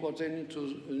string quartet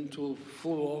into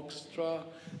full orchestra,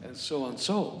 and so on.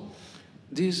 So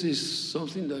this is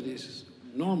something that is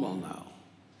normal now.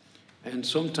 And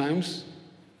sometimes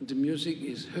the music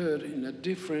is heard in a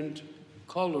different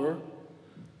color.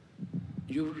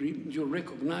 You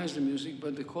recognize the music,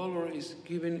 but the color is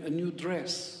given a new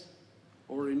dress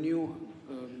or a new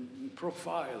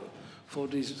profile for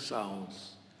these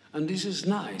sounds. And this is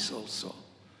nice also,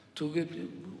 to get,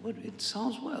 it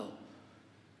sounds well.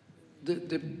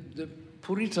 The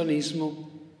Puritanism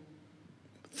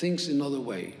thinks another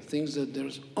way, thinks that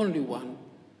there's only one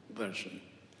version.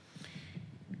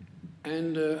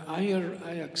 And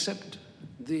I accept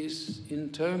this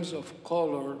in terms of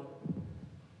color,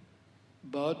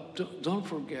 but don't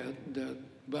forget that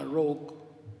Baroque,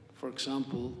 for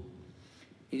example,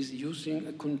 is using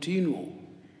a continuo.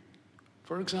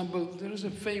 For example, there is a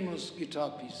famous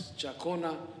guitar piece,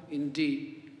 Chacona in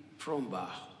D, from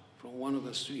Bach, from one of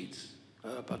the suites,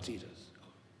 partitas.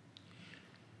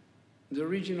 The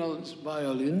original is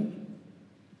violin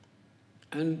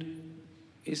and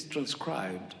is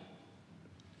transcribed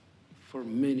for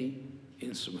many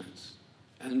instruments,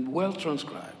 and well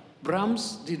transcribed.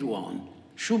 Brahms did one,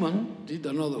 Schumann did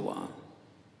another one,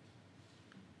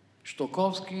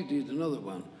 Stokowski did another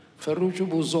one, Ferruccio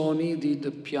Busoni did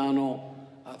the piano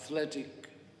athletic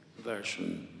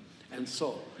version, and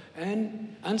so.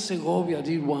 And Segovia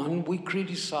did one. We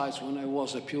criticized when I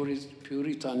was a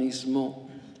Puritanismo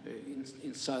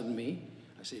inside me.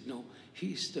 I said, no,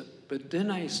 he's the... But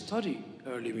then I studied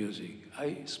early music.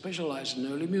 I specialized in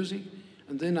early music,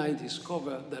 and then I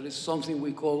discovered that it's something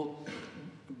we call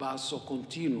basso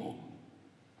continuo,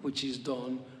 which is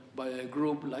done by a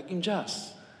group like in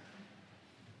jazz.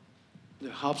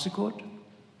 The harpsichord,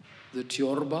 the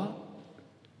tiorba,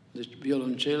 the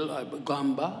violoncelle,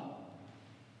 gamba,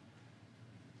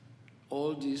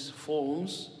 all these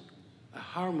forms a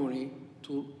harmony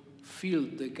to fill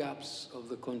the gaps of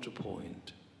the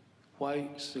contrapoint. Why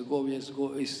Segovia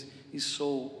is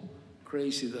so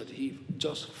crazy that he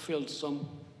just filled some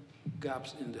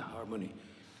gaps in the harmony.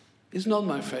 It's not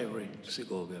my favorite,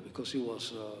 Segovia, because he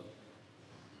was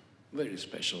very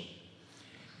special.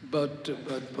 But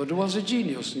it was a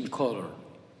genius in color,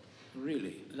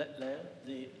 really. Leo,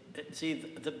 see,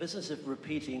 the business of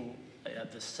repeating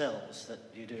the cells that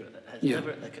you do has Yeah.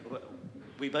 never...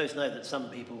 We both know that some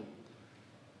people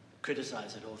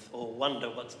criticize it or wonder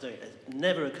what's doing it. It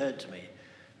never occurred to me,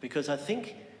 because I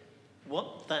think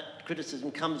what that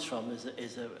criticism comes from is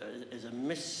a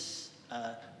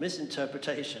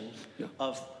misinterpretation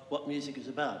of what music is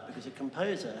about, because a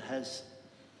composer has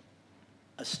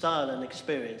a style and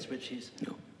experience which he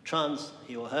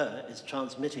or her is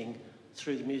transmitting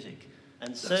through the music,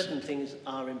 and certain things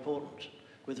are important.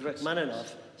 With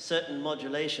Rachmaninoff, certain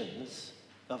modulations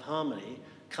of harmony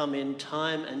come in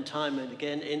time and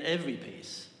again in every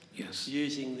piece. Yes.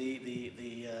 Using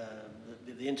the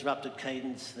interrupted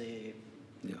cadence.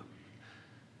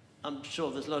 I'm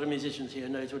sure there's a lot of musicians here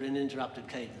who knows what an interrupted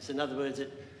cadence. In other words,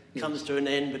 it comes to an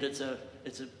end, but it's a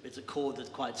chord that's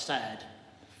quite sad.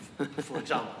 For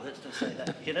example, let's just say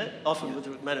that. You know, often with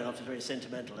Rachmaninoff, it's very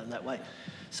sentimental in that way.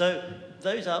 So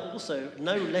those are also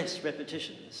no less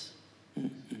repetitions.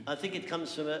 I think it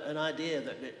comes from an idea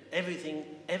that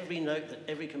every note that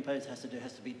every composer has to do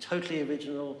has to be totally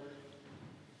original,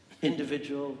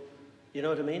 individual. You know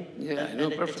what I mean? Yeah, I know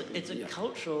perfectly. It's a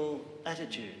cultural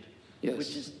attitude,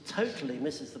 which is totally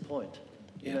misses the point.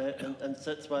 You know, and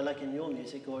that's why, like in your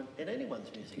music or in anyone's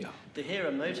music, to hear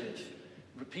a motive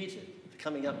repeated,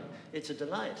 coming up, it's a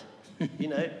delight. You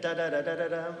know, da da da da da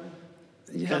da.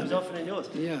 Comes often in yours.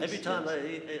 Yes, every time I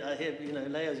hear, you know,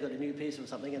 Leo's got a new piece or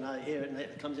something, and I hear it, and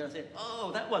it comes in, I say,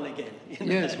 oh, that one again. You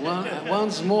know? Yes,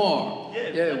 once more.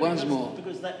 Once more.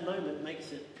 Because that moment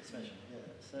makes it special. Yeah,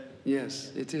 so.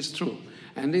 Yes, it is true.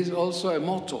 And it's also a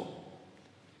motto.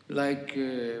 Like,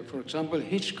 for example,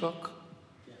 Hitchcock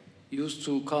used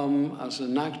to come as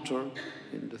an actor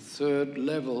in the third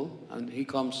level, and he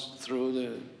comes through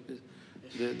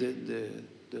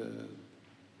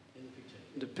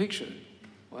the picture.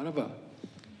 Whatever.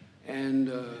 And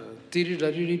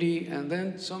and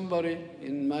then somebody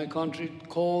in my country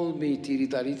called me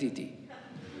Tiritarititi.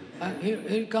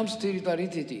 Here comes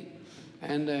Tiritarititi.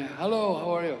 And hello,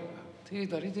 how are you?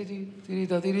 Tiritarititi,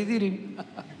 tiritarititi.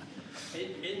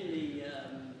 In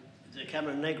the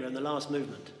Camera Negra in the last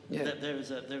movement, there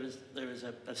is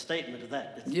a statement of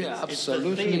that. Absolutely. It's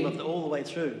the theme of all the way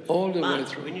through. All the way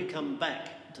through. When you come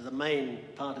back to the main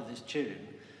part of this tune,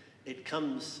 it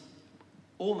comes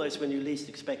almost when you least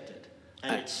expect it,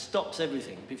 and it stops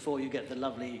everything before you get the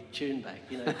lovely tune back.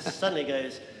 You know, it suddenly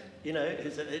goes, you know,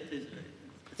 it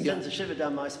sends a shiver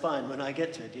down my spine when I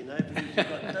get to it. You know, because you've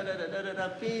got da da da da da da,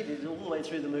 it's all the way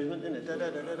through the movement, isn't it? Da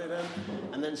da da da da da,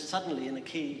 and then suddenly in a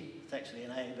key, it's actually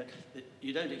an A, but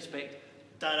you don't expect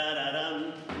da da da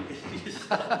da. You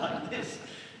start like this,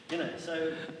 you know.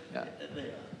 So there you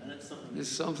are, and it's something. It's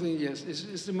something. Yes,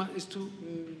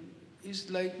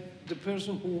 it's like the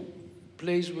person who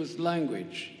plays with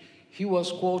language. He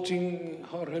was quoting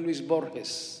Jorge Luis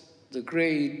Borges,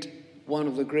 one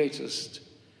of the greatest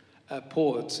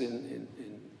poets in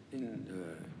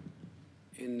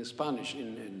Spanish,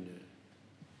 in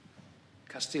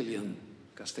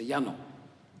Castellano,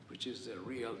 which is the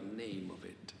real name of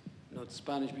it. Not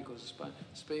Spanish, because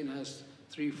Spain has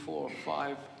 300, 400,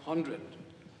 500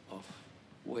 of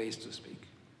ways to speak.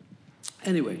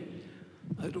 Anyway,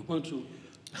 I don't want to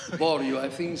bore you. I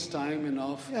think it's time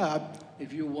enough. Yeah.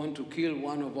 If you want to kill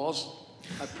one of us,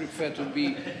 I prefer to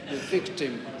be the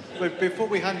victim. But before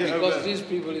we hand it over... Because these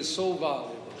people is so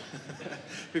valuable.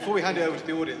 Before we hand it over to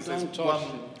the audience, there's touch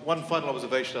one final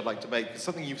observation I'd like to make.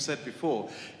 Something you've said before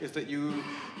is that you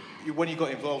when you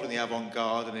got involved in the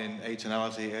avant-garde and in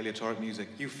atonality, aleatoric music,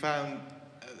 you found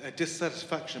a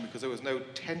dissatisfaction because there was no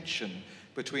tension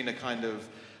between a kind of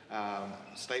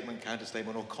statement,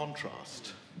 counter-statement, or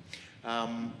contrast.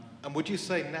 And would you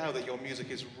say now that your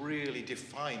music is really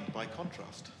defined by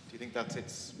contrast? Do you think that's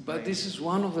its But main... this is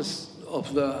one of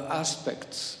the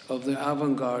aspects of the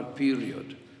avant-garde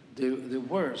period. The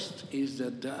worst is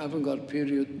that the avant-garde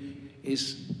period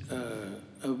is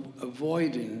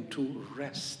avoiding to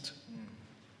rest.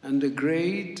 And the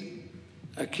great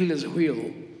Achilles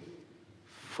heel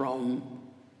from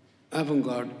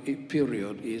avant-garde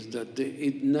period is that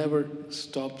it never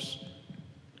stops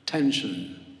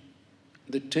tension.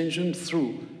 The tension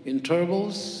through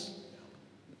intervals,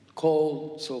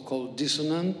 so-called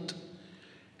dissonant,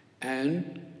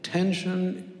 and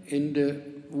tension in the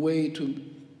way to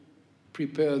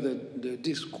prepare the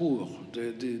discours,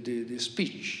 the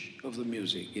speech of the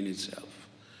music in itself.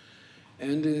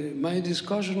 And my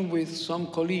discussion with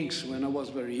some colleagues when I was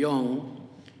very young,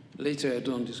 later I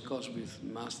don't discuss with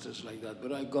masters like that,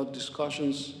 but I got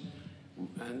discussions,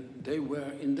 and they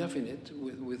were indefinite,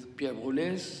 with Pierre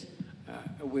Boulez,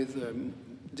 with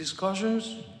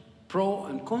discussions pro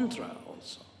and contra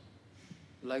also,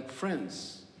 like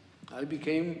friends. I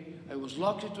was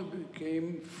lucky to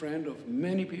become friend of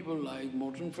many people like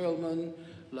Morton Feldman,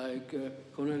 like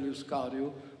Cornelius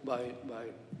Cardio, by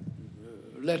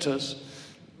letters,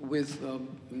 with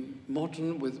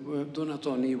Morton, with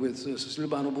Donatoni, with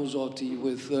Silvano Busotti,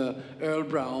 with Earl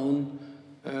Brown.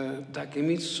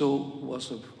 Takemitsu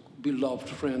was a beloved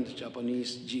friend,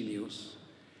 Japanese genius.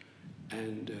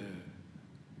 And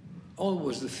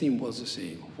always the theme was the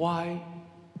same. Why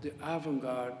the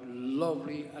avant-garde,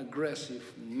 lovely, aggressive,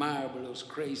 marvelous,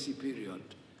 crazy period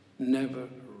never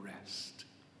rest?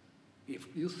 If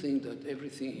you think that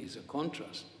everything is a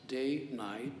contrast, day,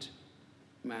 night,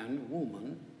 man,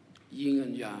 woman, yin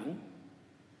and yang,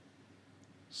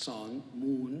 sun,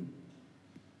 moon,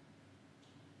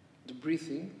 the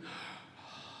breathing,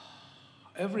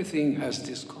 everything has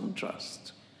this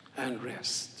contrast and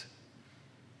rest.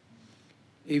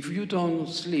 If you don't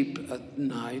sleep at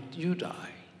night, you die.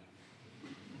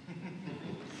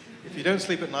 If you don't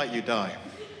sleep at night, you die.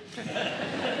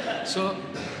 So,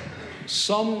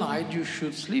 some night you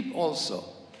should sleep also.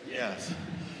 Yes.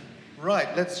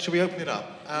 Right, should we open it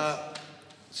up?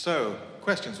 So,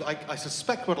 questions. I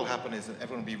suspect what will happen is that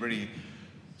everyone will be really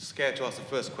scared to ask the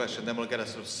first question, then we'll get a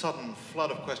sort of sudden flood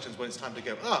of questions when it's time to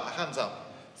go. Hands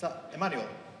up. Is that Emmanuel?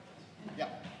 Yeah.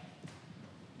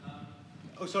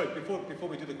 Oh, sorry, before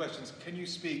we do the questions, can you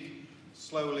speak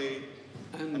slowly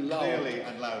and clearly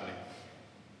and loudly?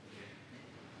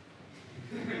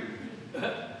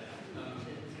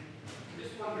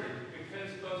 Just wondering,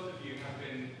 because both of you have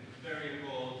been very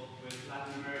involved with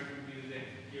Latin American music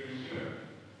here in Europe,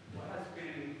 what has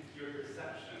been your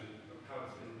perception of how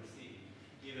it's been received,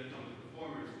 either from the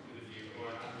performer's point of view or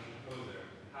as a composer?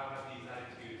 How have these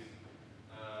attitudes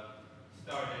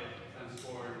started,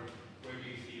 transformed? Where do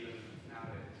you see them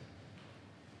nowadays?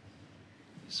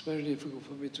 It's very difficult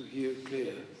for me to hear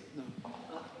clear. No.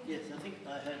 Yes, I think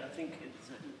it's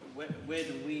where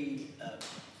do we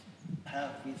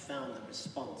have we found the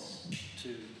response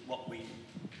to what we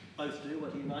both do,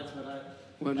 what he writes, what I.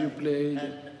 What you play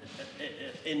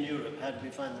in Europe, how do we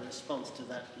find the response to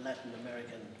that Latin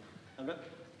American?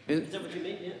 Is that what you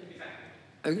mean?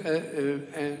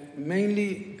 Yeah.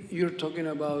 Mainly, you're talking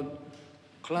about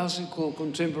classical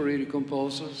contemporary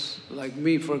composers, like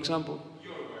me, for example.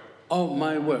 Your work. Oh,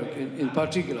 my work in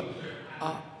particular.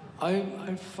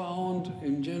 I found,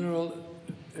 in general,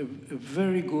 a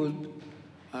very good,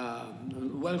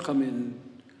 welcoming.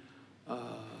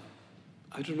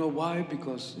 I don't know why,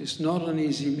 because it's not an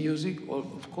easy music.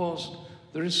 Of course,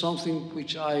 there is something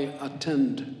which I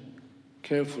attend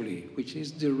carefully, which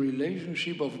is the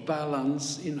relationship of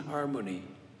balance in harmony.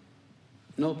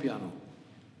 No piano.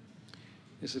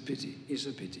 It's a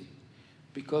pity.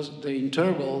 Because the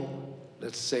interval,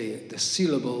 let's say the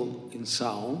syllable in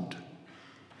sound,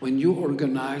 when you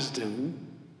organize them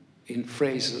in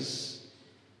phrases,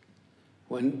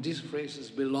 when these phrases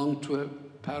belong to a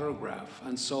paragraph,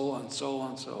 and so on, so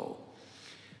on, so.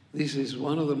 This is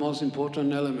one of the most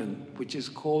important elements, which is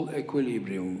called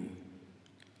equilibrium.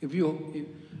 If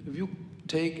you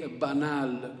take a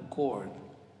banal chord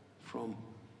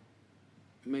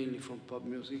mainly from pop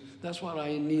music, that's what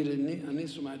I need, an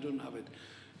instrument. I don't have it.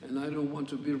 And I don't want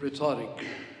to be rhetoric,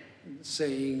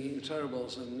 saying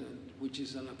intervals, which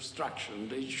is an abstraction.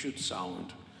 They should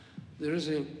sound. There is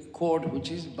a chord which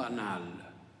is banal,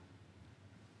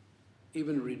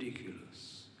 even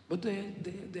ridiculous. But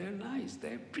they're nice,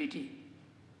 they're pretty.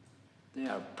 They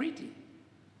are pretty.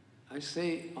 I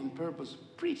say on purpose,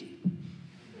 pretty.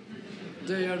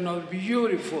 They are not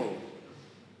beautiful,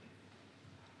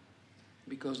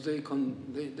 because they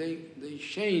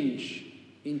change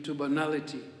into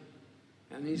banality.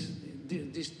 And it's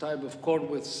this type of chord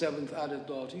with seventh added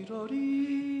dot,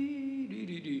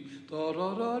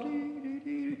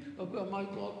 Oh my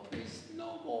God, please,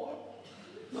 no more.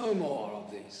 No more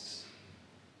of this.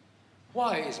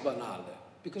 Why is banal?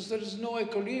 Because there is no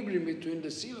equilibrium between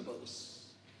the syllables.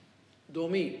 Do,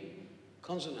 mi,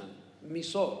 consonant. Mi,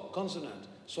 sol, consonant.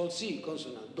 Sol, si,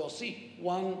 consonant. Do, si,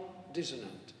 one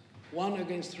dissonant. 1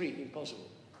 against 3, impossible.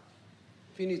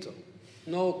 Finito.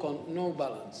 No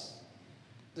balance.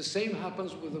 The same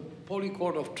happens with a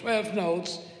polychord of 12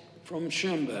 notes from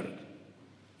Schoenberg.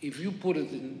 If you put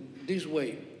it in this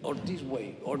way, or this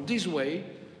way, or this way,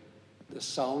 the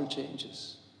sound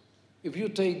changes. If you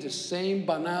take the same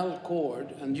banal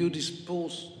chord and you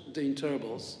dispose the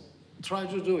intervals, try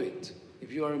to do it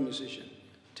if you are a musician.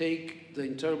 Take the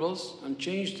intervals and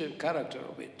change the character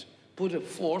of it. Put a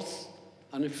fourth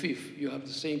and a fifth, you have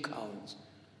the same count.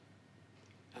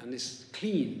 And it's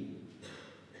clean,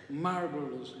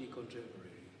 marvelously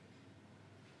contemporary.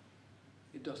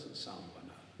 It doesn't sound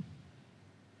banal.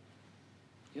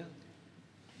 Yeah?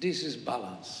 This is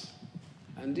balance.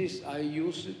 And this, I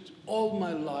use it all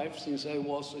my life since I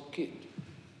was a kid.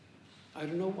 I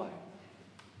don't know why.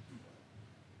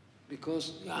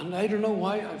 And I don't know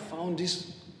why I found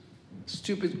this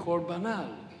stupid chord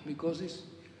banal, because it's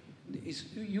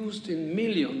used in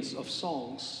millions of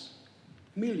songs,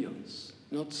 millions,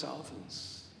 not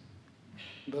thousands.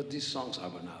 But these songs are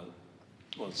banal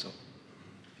also.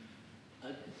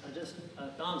 I just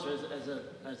answer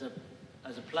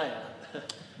as a player.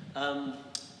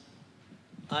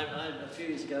 A few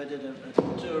years ago, I did a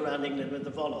tour around England with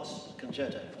the Volos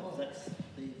concerto. Oh. That's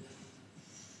the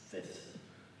fifth.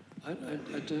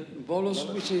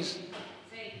 Volos, which is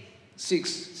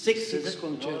six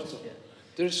concerto. Yeah.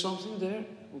 There's something there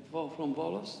from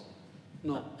Volos?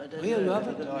 No. I don't you know. have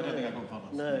it? No, I don't think I can follow.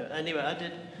 No. Anyway, I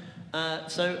did.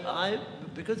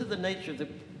 Because of the nature of the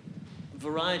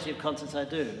variety of concerts I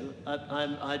do,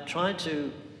 I try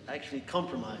to actually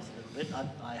compromise a little bit.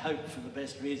 I hope for the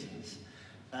best reasons.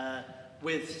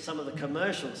 With some of the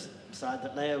commercial side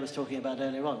that Leo was talking about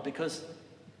earlier on, because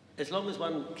as long as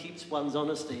one keeps one's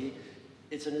honesty,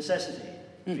 it's a necessity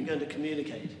if you're going to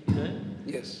communicate, you know?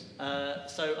 Yes.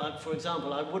 For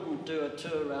example, I wouldn't do a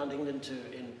tour around England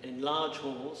in large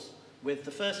halls with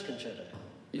the first concerto,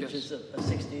 which is a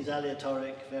 60s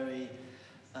aleatoric, very...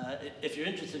 if you're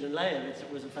interested in Leo, it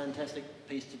was a fantastic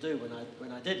piece to do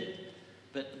when I did it.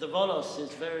 But the Volos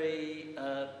is very...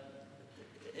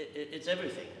 it's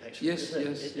everything, actually. Yes,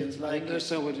 It's I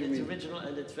understand what you mean. It's original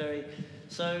and it's very...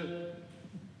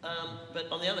 but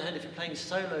on the other hand, if you're playing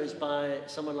solos by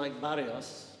someone like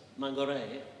Barrios,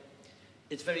 Mangoré,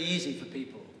 it's very easy for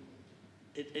people.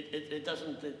 It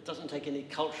doesn't take any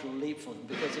cultural leap for them,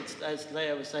 because it's, as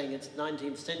Leo was saying, it's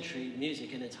 19th century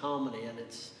music in its harmony and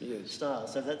its style.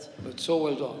 So that's... But so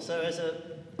well done. So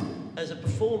as a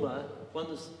performer,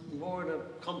 one's more in a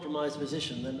compromised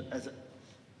position than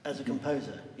as a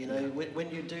composer. You know, when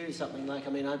you do something like,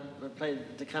 I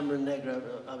played Decameron Negro.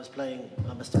 I must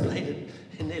have played it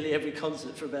in nearly every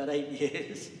concert for about 8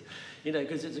 years. You know,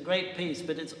 because it's a great piece,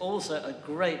 but it's also a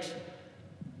great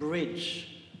bridge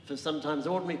for sometimes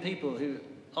ordinary people who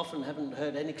often haven't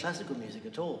heard any classical music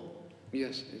at all.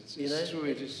 Yes, it's true,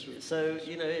 it is true. So,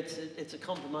 you know, it's a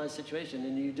compromised situation,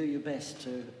 and you do your best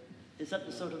to... Is that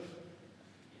the sort of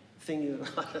thing you...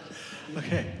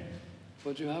 Okay.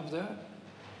 What do you have there?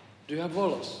 Do you have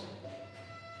Volos?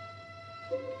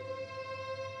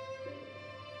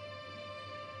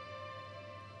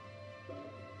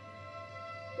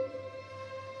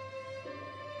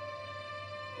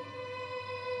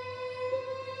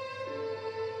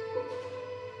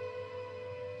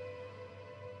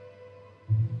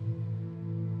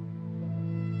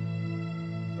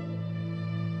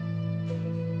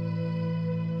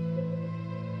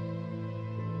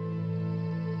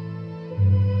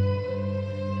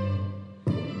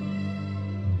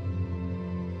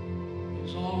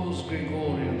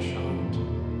 Gregorian chant.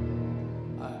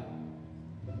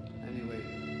 Anyway,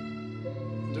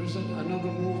 there's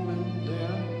another movement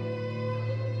there.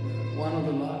 One of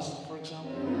the last, for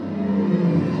example.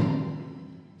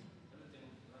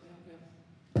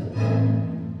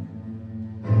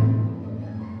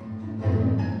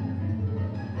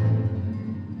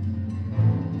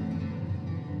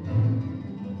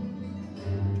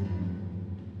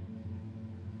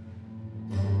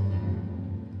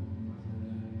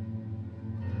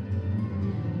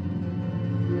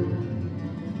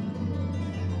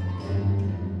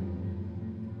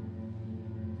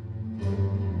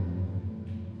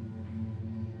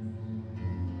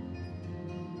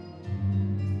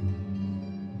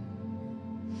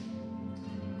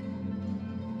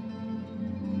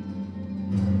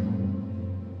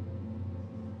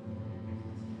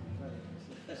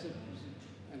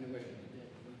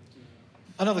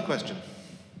 Another question.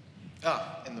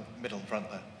 In the middle front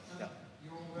there. Yeah.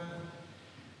 Your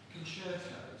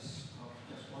concertos,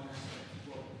 just one aspect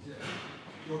of what we do,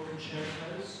 your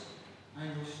concertos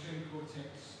and your string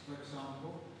quartets, for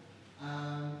example,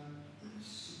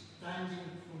 standing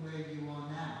from where you are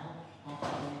now, after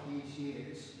all these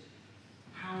years,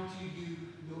 how do you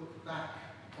look back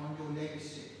on your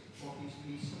legacy of these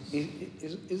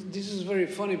pieces? This is very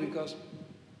funny because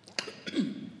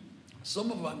some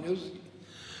of my music,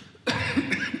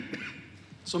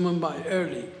 some of my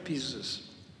early pieces,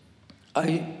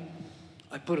 I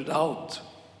put it out.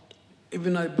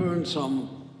 Even I burned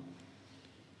some,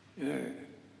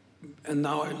 and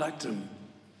now I like them.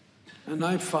 And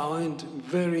I found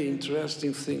very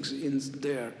interesting things in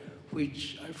there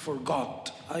which I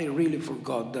forgot. I really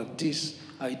forgot that these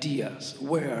ideas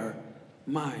were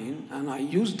mine, and I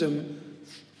used them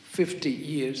 50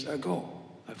 years ago.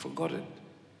 I forgot it.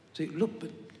 Say, look, but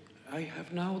I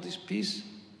have now this piece,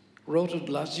 wrote it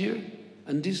last year,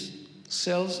 and this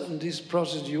cells and this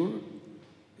procedure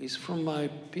is from my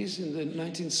piece in the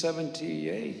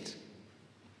 1978,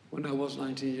 when I was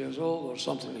 19 years old or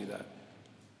something like that.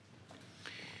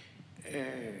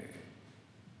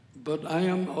 But I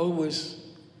am always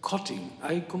cutting.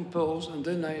 I compose and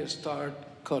then I start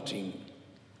cutting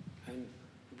and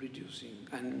reducing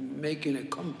and making a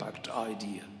compact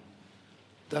idea.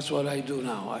 That's what I do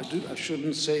now. I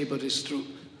shouldn't say, but it's true.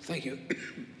 Thank you.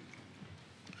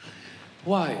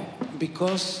 Why?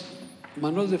 Because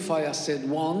Manuel de Falla said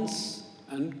once,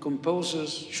 and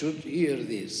composers should hear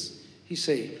this. He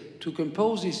said, to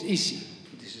compose is easy.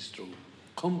 This is true.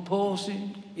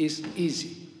 Composing is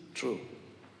easy. True.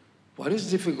 What is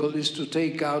difficult is to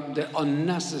take out the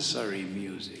unnecessary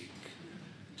music.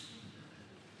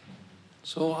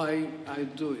 So I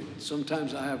do it.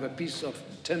 Sometimes I have a piece of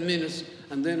 10 minutes,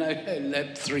 and then I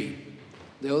let 3.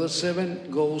 The other 7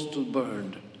 goes to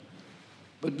burned.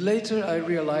 But later I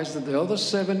realized that the other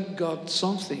 7 got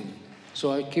something,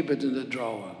 so I keep it in the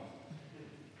drawer.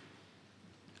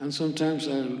 And sometimes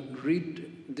I'll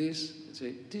read this and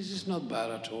say, this is not bad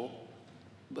at all,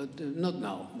 but not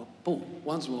now. Boom,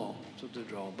 once more to the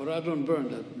drawer. But I don't burn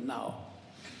that now.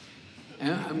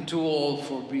 And I'm too old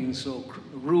for being so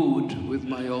rude with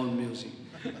my own music.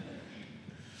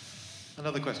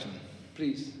 Another question.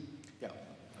 Please. Yeah.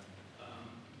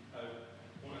 I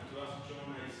wanted to ask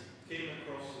John, I came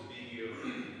across a video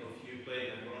of you playing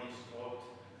at Ronnie Scott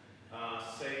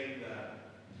saying that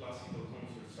classical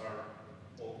concerts are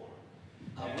awkward.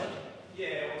 What?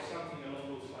 Yeah, or something along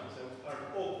those lines. Are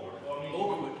awkward. I mean,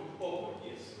 Awkward? Awkward,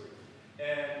 yes.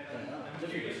 And I'm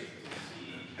curious to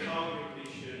see how your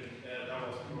vision, that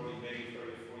was probably maybe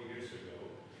 34 years ago,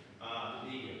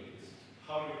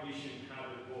 how your vision have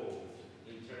evolved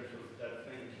in terms of that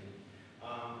thinking.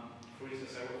 For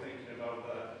instance, I was thinking about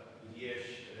that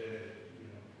Liège,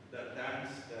 that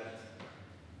dance, that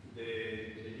the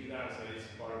big dance that is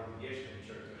part of the Liège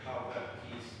concert, how that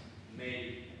piece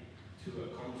made to a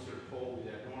concert hall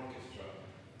with an orchestra.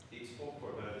 It's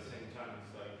awkward, but at the same time,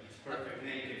 it's like it's perfect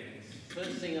naked.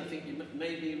 First thing, I think you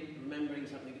may be remembering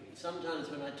something. Sometimes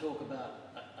when I talk about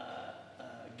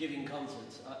giving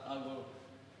concerts, I will,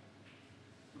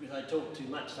 because I talk too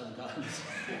much sometimes,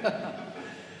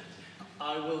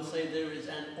 I will say there is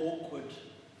an awkward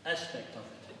aspect of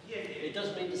it. Yeah. It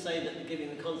doesn't mean to say that giving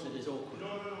the concert is awkward.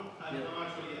 No.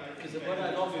 Because what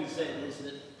I've often said is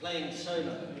that playing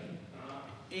solo,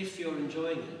 if you're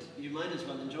enjoying it, you might as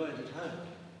well enjoy it at home.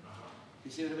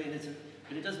 You see what I mean?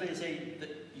 But it doesn't mean to say that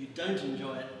you don't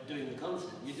enjoy it doing the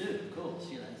concert. You do, of course.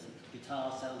 You know, it's a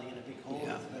guitar sounding in a big hall.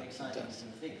 Yeah, it's very exciting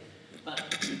sort of thing.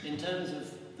 But in terms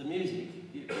of the music,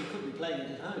 you could be playing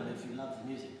it at home if you love the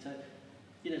music. So,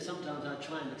 you know, sometimes I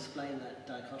try and explain that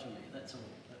dichotomy. That's all.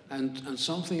 And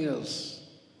something else.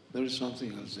 There is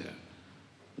something else there.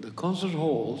 The concert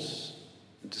halls,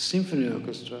 the symphony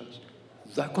orchestras,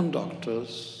 the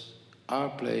conductors are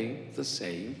playing the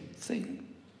same thing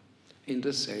in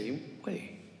the same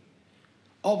way.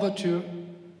 Overture,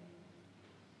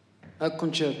 a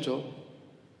concerto,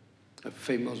 a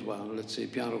famous one, let's say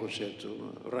piano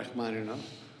concerto, Rachmaninoff,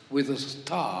 with a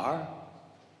star.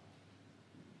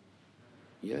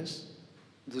 Yes,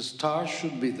 the star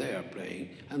should be there playing,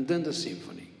 and then the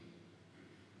symphony.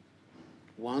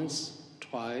 Once,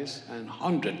 twice, and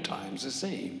 100 times the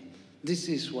same. This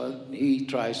is what he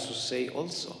tries to say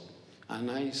also, and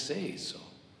I say so.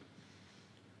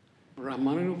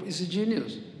 Rachmaninoff is a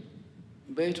genius.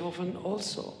 Beethoven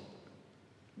also.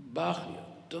 Bach,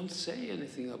 don't say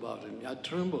anything about him. I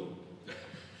tremble.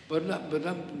 But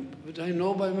I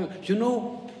know by memory. You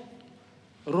know,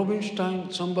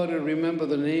 Rubinstein, somebody remember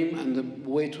the name and the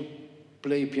way to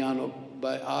play piano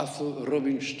by Arthur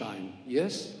Rubinstein.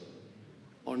 Yes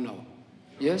or no?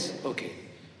 Yes? Okay.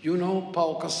 You know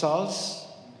Pau Casals?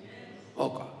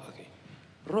 Okay.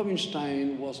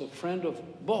 Rubinstein was a friend of,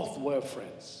 both were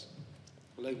friends,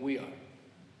 like we are,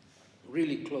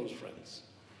 really close friends.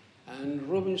 And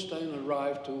Rubinstein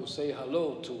arrived to say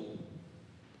hello to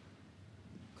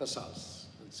Casals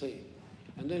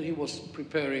and then he was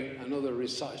preparing another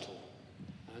recital.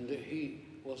 And he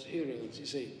was hearing and he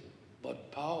said,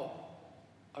 "But Pau,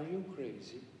 are you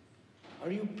crazy? Are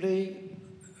you playing,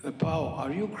 Pau,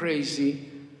 are you crazy?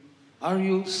 Are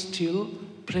you still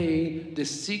playing the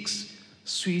 6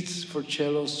 suites for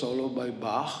cello solo by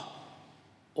Bach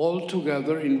all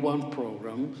together in one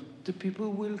program? The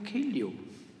people will kill you."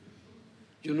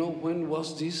 You know when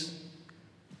was this?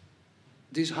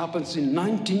 This happens in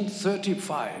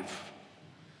 1935,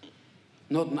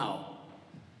 not now.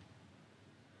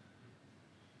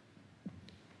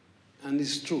 And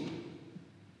it's true.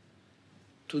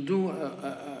 To do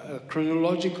a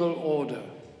chronological order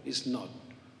is not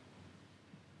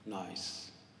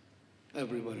nice.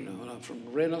 Everybody knows,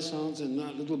 from Renaissance and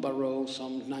a little Baroque,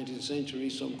 some 19th century,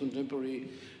 some contemporary,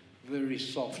 very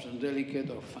soft and delicate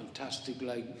or fantastic,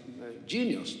 like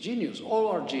genius, all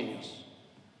are genius.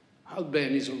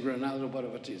 Albéniz or Granada or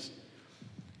whatever it is.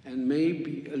 And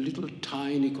maybe a little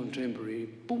tiny contemporary,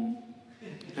 boom,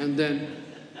 and then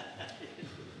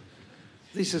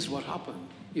this is what happened.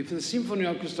 If the symphony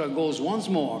orchestra goes once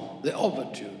more, the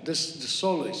overture, the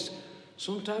soloist,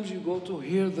 sometimes you go to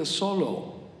hear the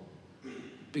solo,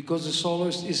 because the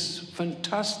soloist is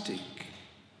fantastic,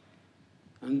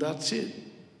 and that's it.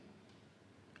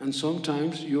 And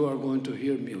sometimes you are going to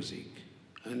hear music.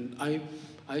 And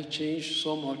I changed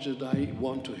so much that I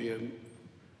want to hear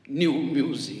new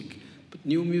music. But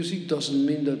new music doesn't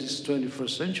mean that it's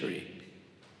 21st century.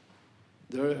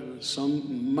 There are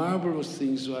some marvelous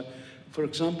things. For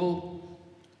example,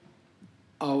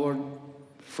 our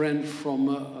friend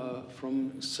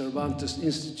from Cervantes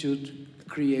Institute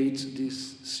created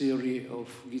this series of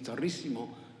Guitarrissimo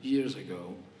years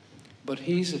ago. But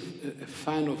he's a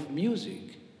fan of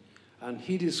music. And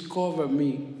he discovered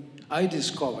me. I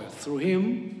discovered through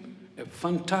him a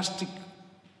fantastic,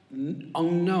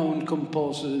 unknown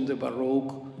composer in the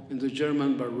Baroque, in the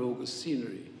German Baroque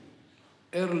scenery,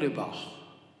 Erlebach.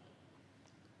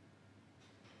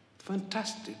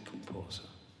 Fantastic composer.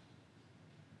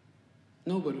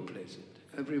 Nobody plays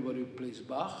it. Everybody plays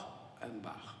Bach,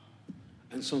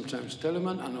 and sometimes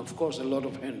Telemann, and of course a lot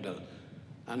of Handel.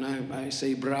 And I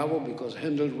say bravo because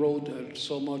Handel wrote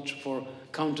so much for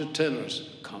countertenors.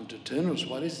 Countertenors,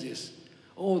 what is this?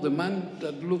 Oh, the man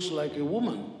that looks like a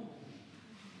woman.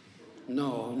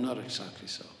 No, not exactly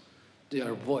so. They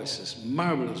are voices,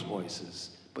 marvelous voices,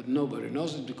 but nobody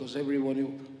knows it because everybody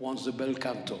wants the bel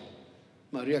canto.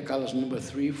 Maria Callas number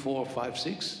 3, 4, 5,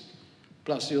 6,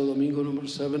 Placido Domingo number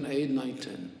 7, 8, 9,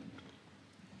 10.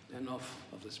 Enough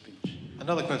of the speech.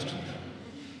 Another question.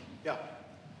 Yeah.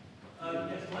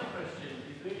 Yes, my question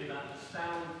is really about the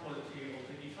sound quality of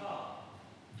the guitar.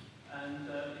 And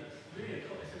it's really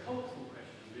it's a cultural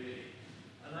question, really.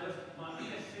 And I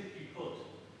guess simply put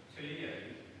to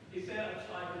you, is there a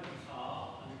type of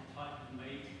guitar and a type of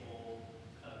make or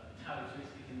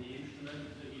characteristic in the instrument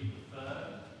that you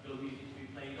prefer your music to be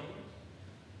played on?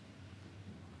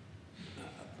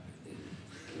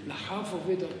 Half of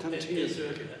it I can't hear. Is there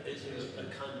a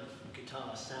kind of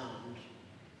guitar sound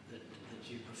that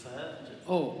you prefer?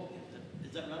 Oh.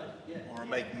 Is that right? Yeah. Or a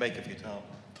make of guitar,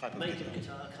 type of make guitar. Of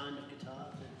guitar, kind of guitar?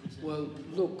 Well,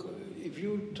 look, if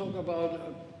you talk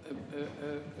about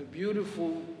a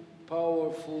beautiful,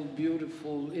 powerful,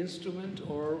 beautiful instrument,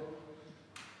 or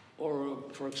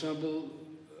for example,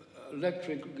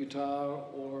 electric guitar,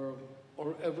 or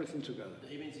everything together.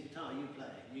 He means the guitar you play.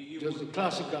 You just the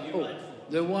classical.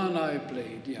 The one I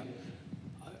played. Yeah,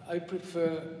 I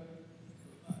prefer.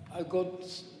 I got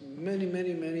many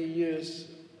years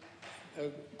a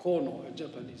kono, a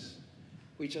Japanese,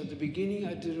 which at the beginning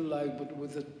I didn't like, but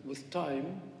with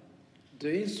time,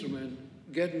 the instrument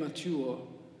get mature,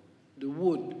 the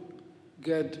wood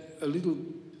get a little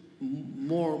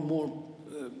more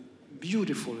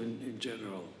beautiful in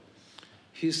general.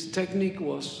 His technique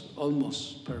was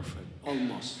almost perfect,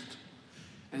 almost.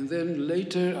 And then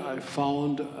later I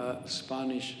found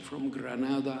Spanish from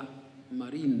Granada,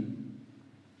 Marin.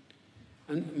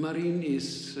 And Marin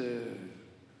is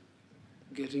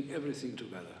getting everything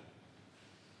together.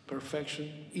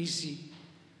 Perfection, easy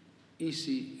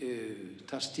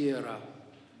tastiera,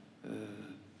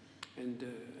 and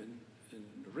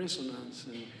resonance,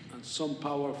 and some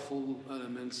powerful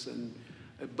elements, and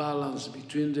a balance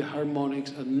between the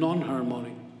harmonics and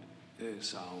non-harmonic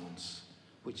sounds.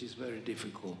 which is very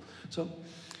difficult. So,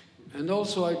 and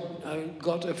also I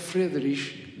got a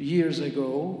Friedrich years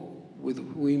ago, with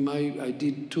whom I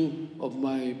did 2 of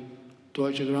my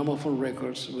Deutsche Grammophon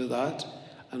records with that,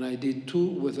 and I did 2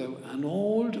 with an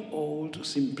old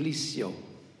Simplicio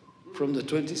from the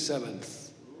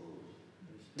 27th.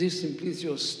 This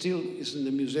Simplicio still is in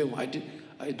the museum.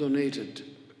 I donated.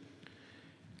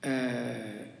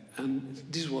 And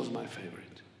this was my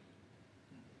favorite.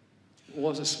 It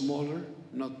was a smaller,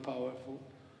 not powerful.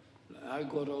 I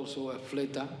got also a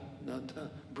fleta that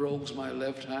broke my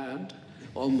left hand,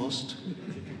 almost.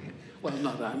 Well,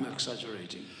 not, I'm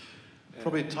exaggerating.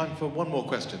 Probably time for one more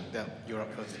question. Yeah, you're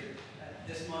up first.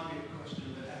 This might be a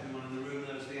question that everyone in the room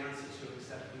knows the answer to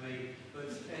except for me, but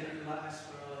in La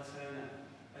Espiral Eterna,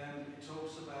 it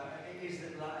talks about, is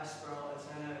it La Espiral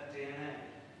Eterna DNA?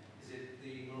 Is it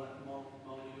the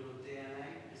molecular DNA?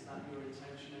 Is that your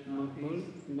intention in that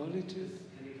Molecule?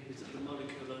 It's the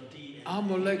molecular DNA. Ah,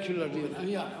 molecular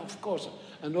DNA, yeah, of course.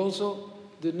 And also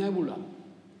the nebula.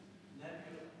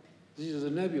 Nebula? This is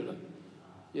the nebula.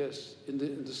 Yes, in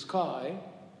the sky.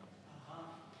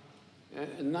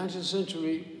 In the 19th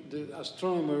century, the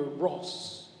astronomer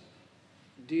Ross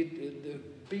did the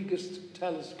biggest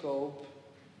telescope,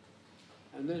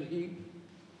 and then he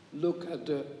looked at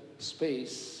the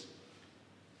space,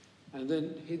 and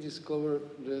then he discovered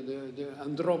the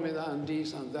Andromeda and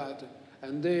this and that,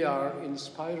 and they are in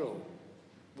spiral,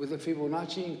 with the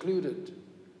Fibonacci included,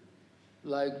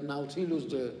 like Nautilus,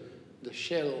 the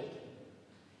shell,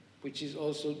 which is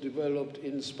also developed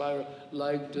in spiral,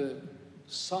 like the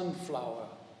sunflower.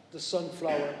 The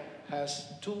sunflower has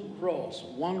 2 rows,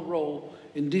 one row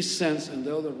in this sense and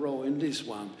the other row in this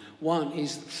one. One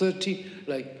is 30,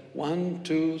 like 1,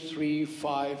 2, 3,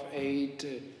 5, 8,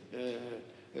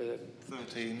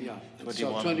 13, yeah, 21.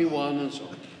 So 21 and so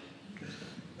on.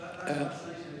 That's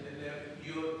fascinating.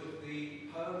 The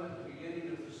poem at the beginning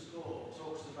of the score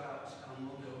talks about El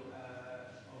Mundo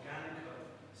Organico.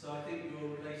 So I think you're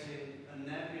relating a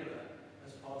nebula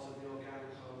as part of the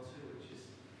organic world too, which is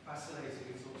fascinating.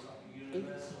 It's almost like a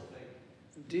universal thing.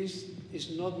 This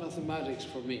is not mathematics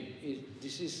for me.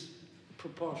 This is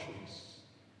proportions.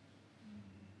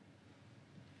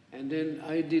 And then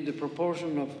I did the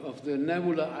proportion of the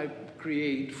nebula I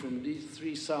create from these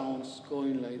 3 sounds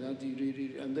going like that,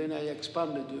 and then I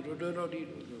expanded.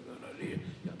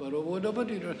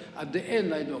 At the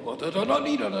end I go,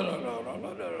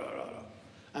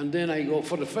 and then I go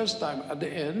for the first time at the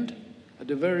end, at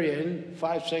the very end,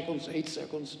 5 seconds, 8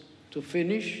 seconds to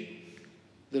finish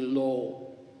the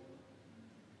low,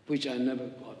 which I never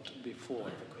got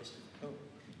before.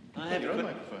 I have Your a own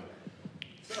quick microphone.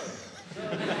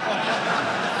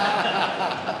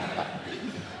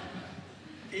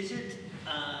 Is it,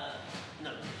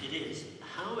 no, it is.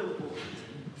 How important is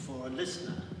it for a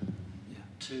listener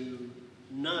to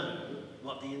know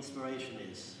what the inspiration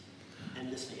is in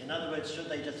listening? In other words, should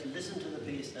they just listen to the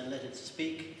piece and let it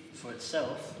speak for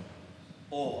itself,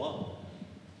 or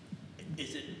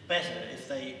is it better if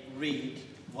they read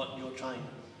what you're trying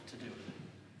to do?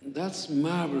 That's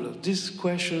marvelous. This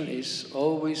question is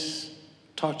always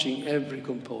touching every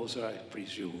composer, I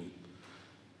presume.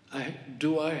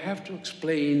 Do I have to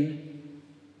explain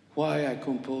why I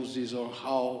compose this, or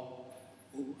how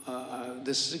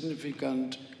the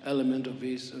significant element of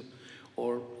this,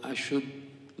 or I should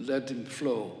let him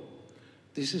flow?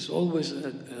 This is always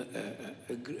a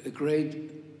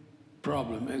great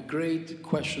problem, a great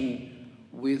question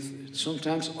with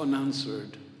sometimes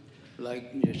unanswered,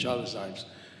 like Charles Ives,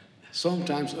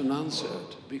 sometimes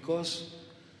unanswered, because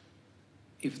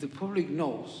if the public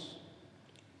knows,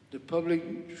 the public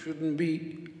shouldn't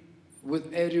be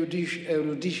with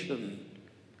erudition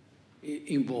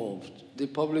involved. The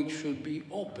public should be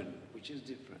open, which is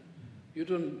different. You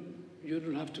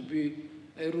don't have to be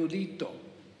erudito.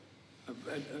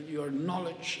 Your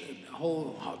knowledge,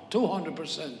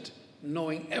 200%,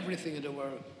 knowing everything in the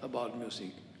world about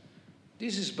music.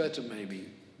 This is better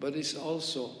maybe, but it's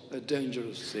also a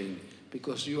dangerous thing,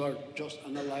 because you are just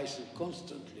analyzing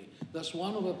constantly. That's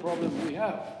one of the problems we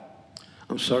have.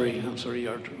 I'm sorry,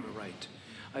 you're right.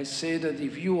 I say that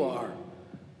if you are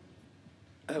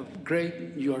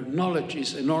your knowledge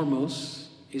is enormous,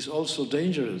 is also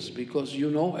dangerous, because you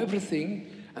know everything,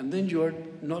 and then you are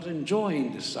not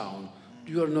enjoying the sound.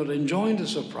 You are not enjoying the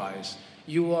surprise.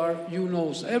 You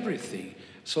know everything,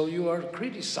 so you are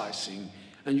criticizing,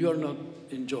 and you are not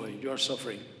enjoying. You are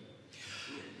suffering.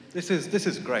 This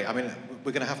is great. I mean,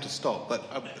 we're going to have to stop, but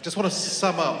I just want to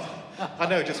sum up. I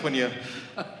know,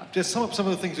 just sum up some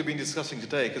of the things we've been discussing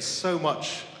today, because so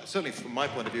much, certainly from my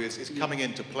point of view, is coming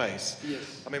into place.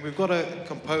 Yes. I mean, we've got a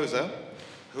composer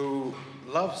who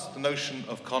loves the notion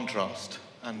of contrast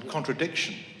and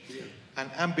contradiction and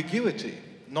ambiguity,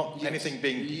 not anything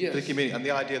being particularly meaning, and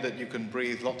the idea that you can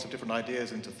breathe lots of different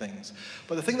ideas into things.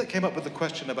 But the thing that came up with the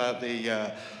question about the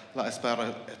La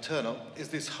Espera Eterna is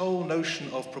this whole notion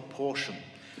of proportion.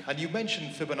 And you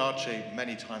mentioned Fibonacci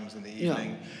many times in the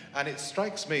evening, and it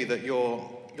strikes me that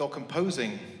your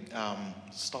composing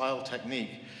style technique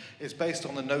is based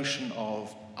on the notion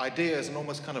of ideas and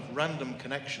almost kind of random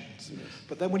connections.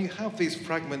 But then when you have these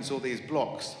fragments or these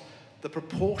blocks, the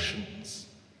proportions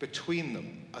between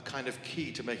them are kind of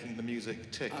key to making the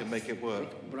music tick and make it work.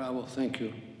 Bravo, thank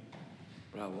you.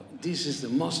 Bravo. This is the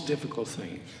most difficult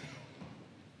thing.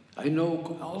 I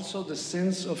know also the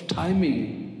sense of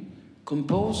timing.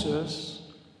 Composers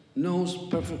knows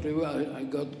perfectly well. I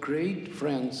got great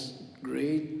friends,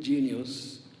 great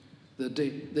genius, that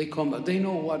they come back. They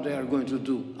know what they are going to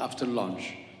do after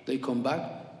lunch. They come back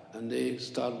and they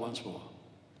start once more.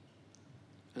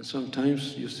 And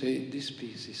sometimes you say, this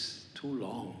piece is too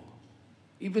long.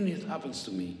 Even it happens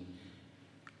to me.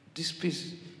 This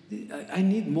piece, I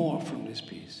need more from this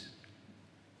piece.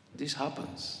 This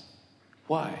happens.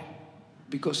 Why?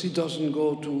 Because it doesn't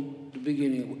go to the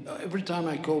beginning. Every time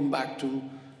I come back to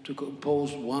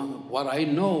compose what I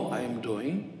know I am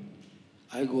doing,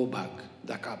 I go back,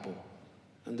 da capo.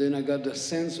 And then I got the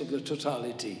sense of the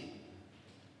totality.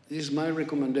 This is my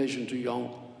recommendation to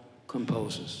young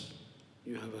composers.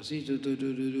 You have a C,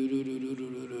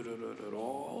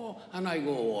 and I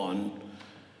go on.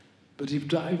 But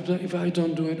if I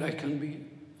don't do it, I can be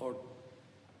or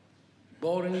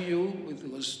boring you with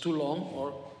it was too long,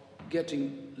 or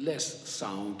getting less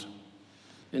sound.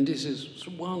 And this is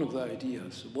one of the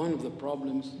ideas, one of the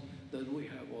problems that we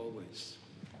have always.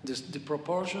 The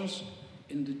proportions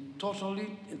in the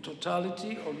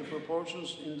totality, or the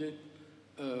proportions in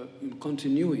the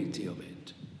continuity of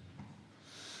it.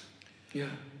 Yeah.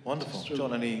 Wonderful.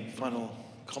 John, any final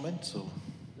comments? Or?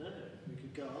 No, we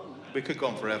could go on. We could go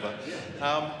on forever.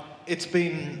 It's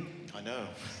been, I know,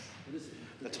 What is it?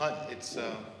 the time, it's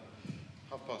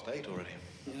 8:30 already.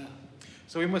 Yeah.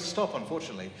 So we must stop,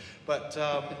 unfortunately. But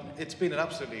it's been an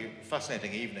absolutely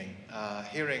fascinating evening,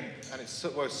 hearing, and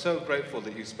we're so grateful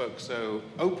that you spoke so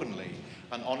openly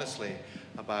and honestly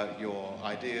about your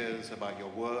ideas, about your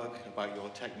work, about your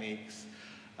techniques.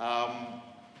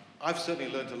 I've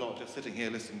certainly learned a lot just sitting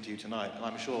here listening to you tonight, and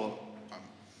I'm sure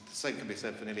the same can be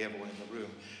said for nearly everyone in the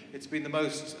room. It's been the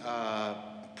most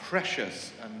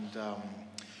precious and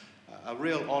a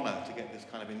real honor to get this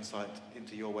kind of insight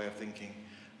into your way of thinking.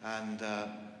 And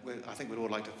I think we'd all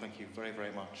like to thank you very,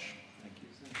 very much. Thank you.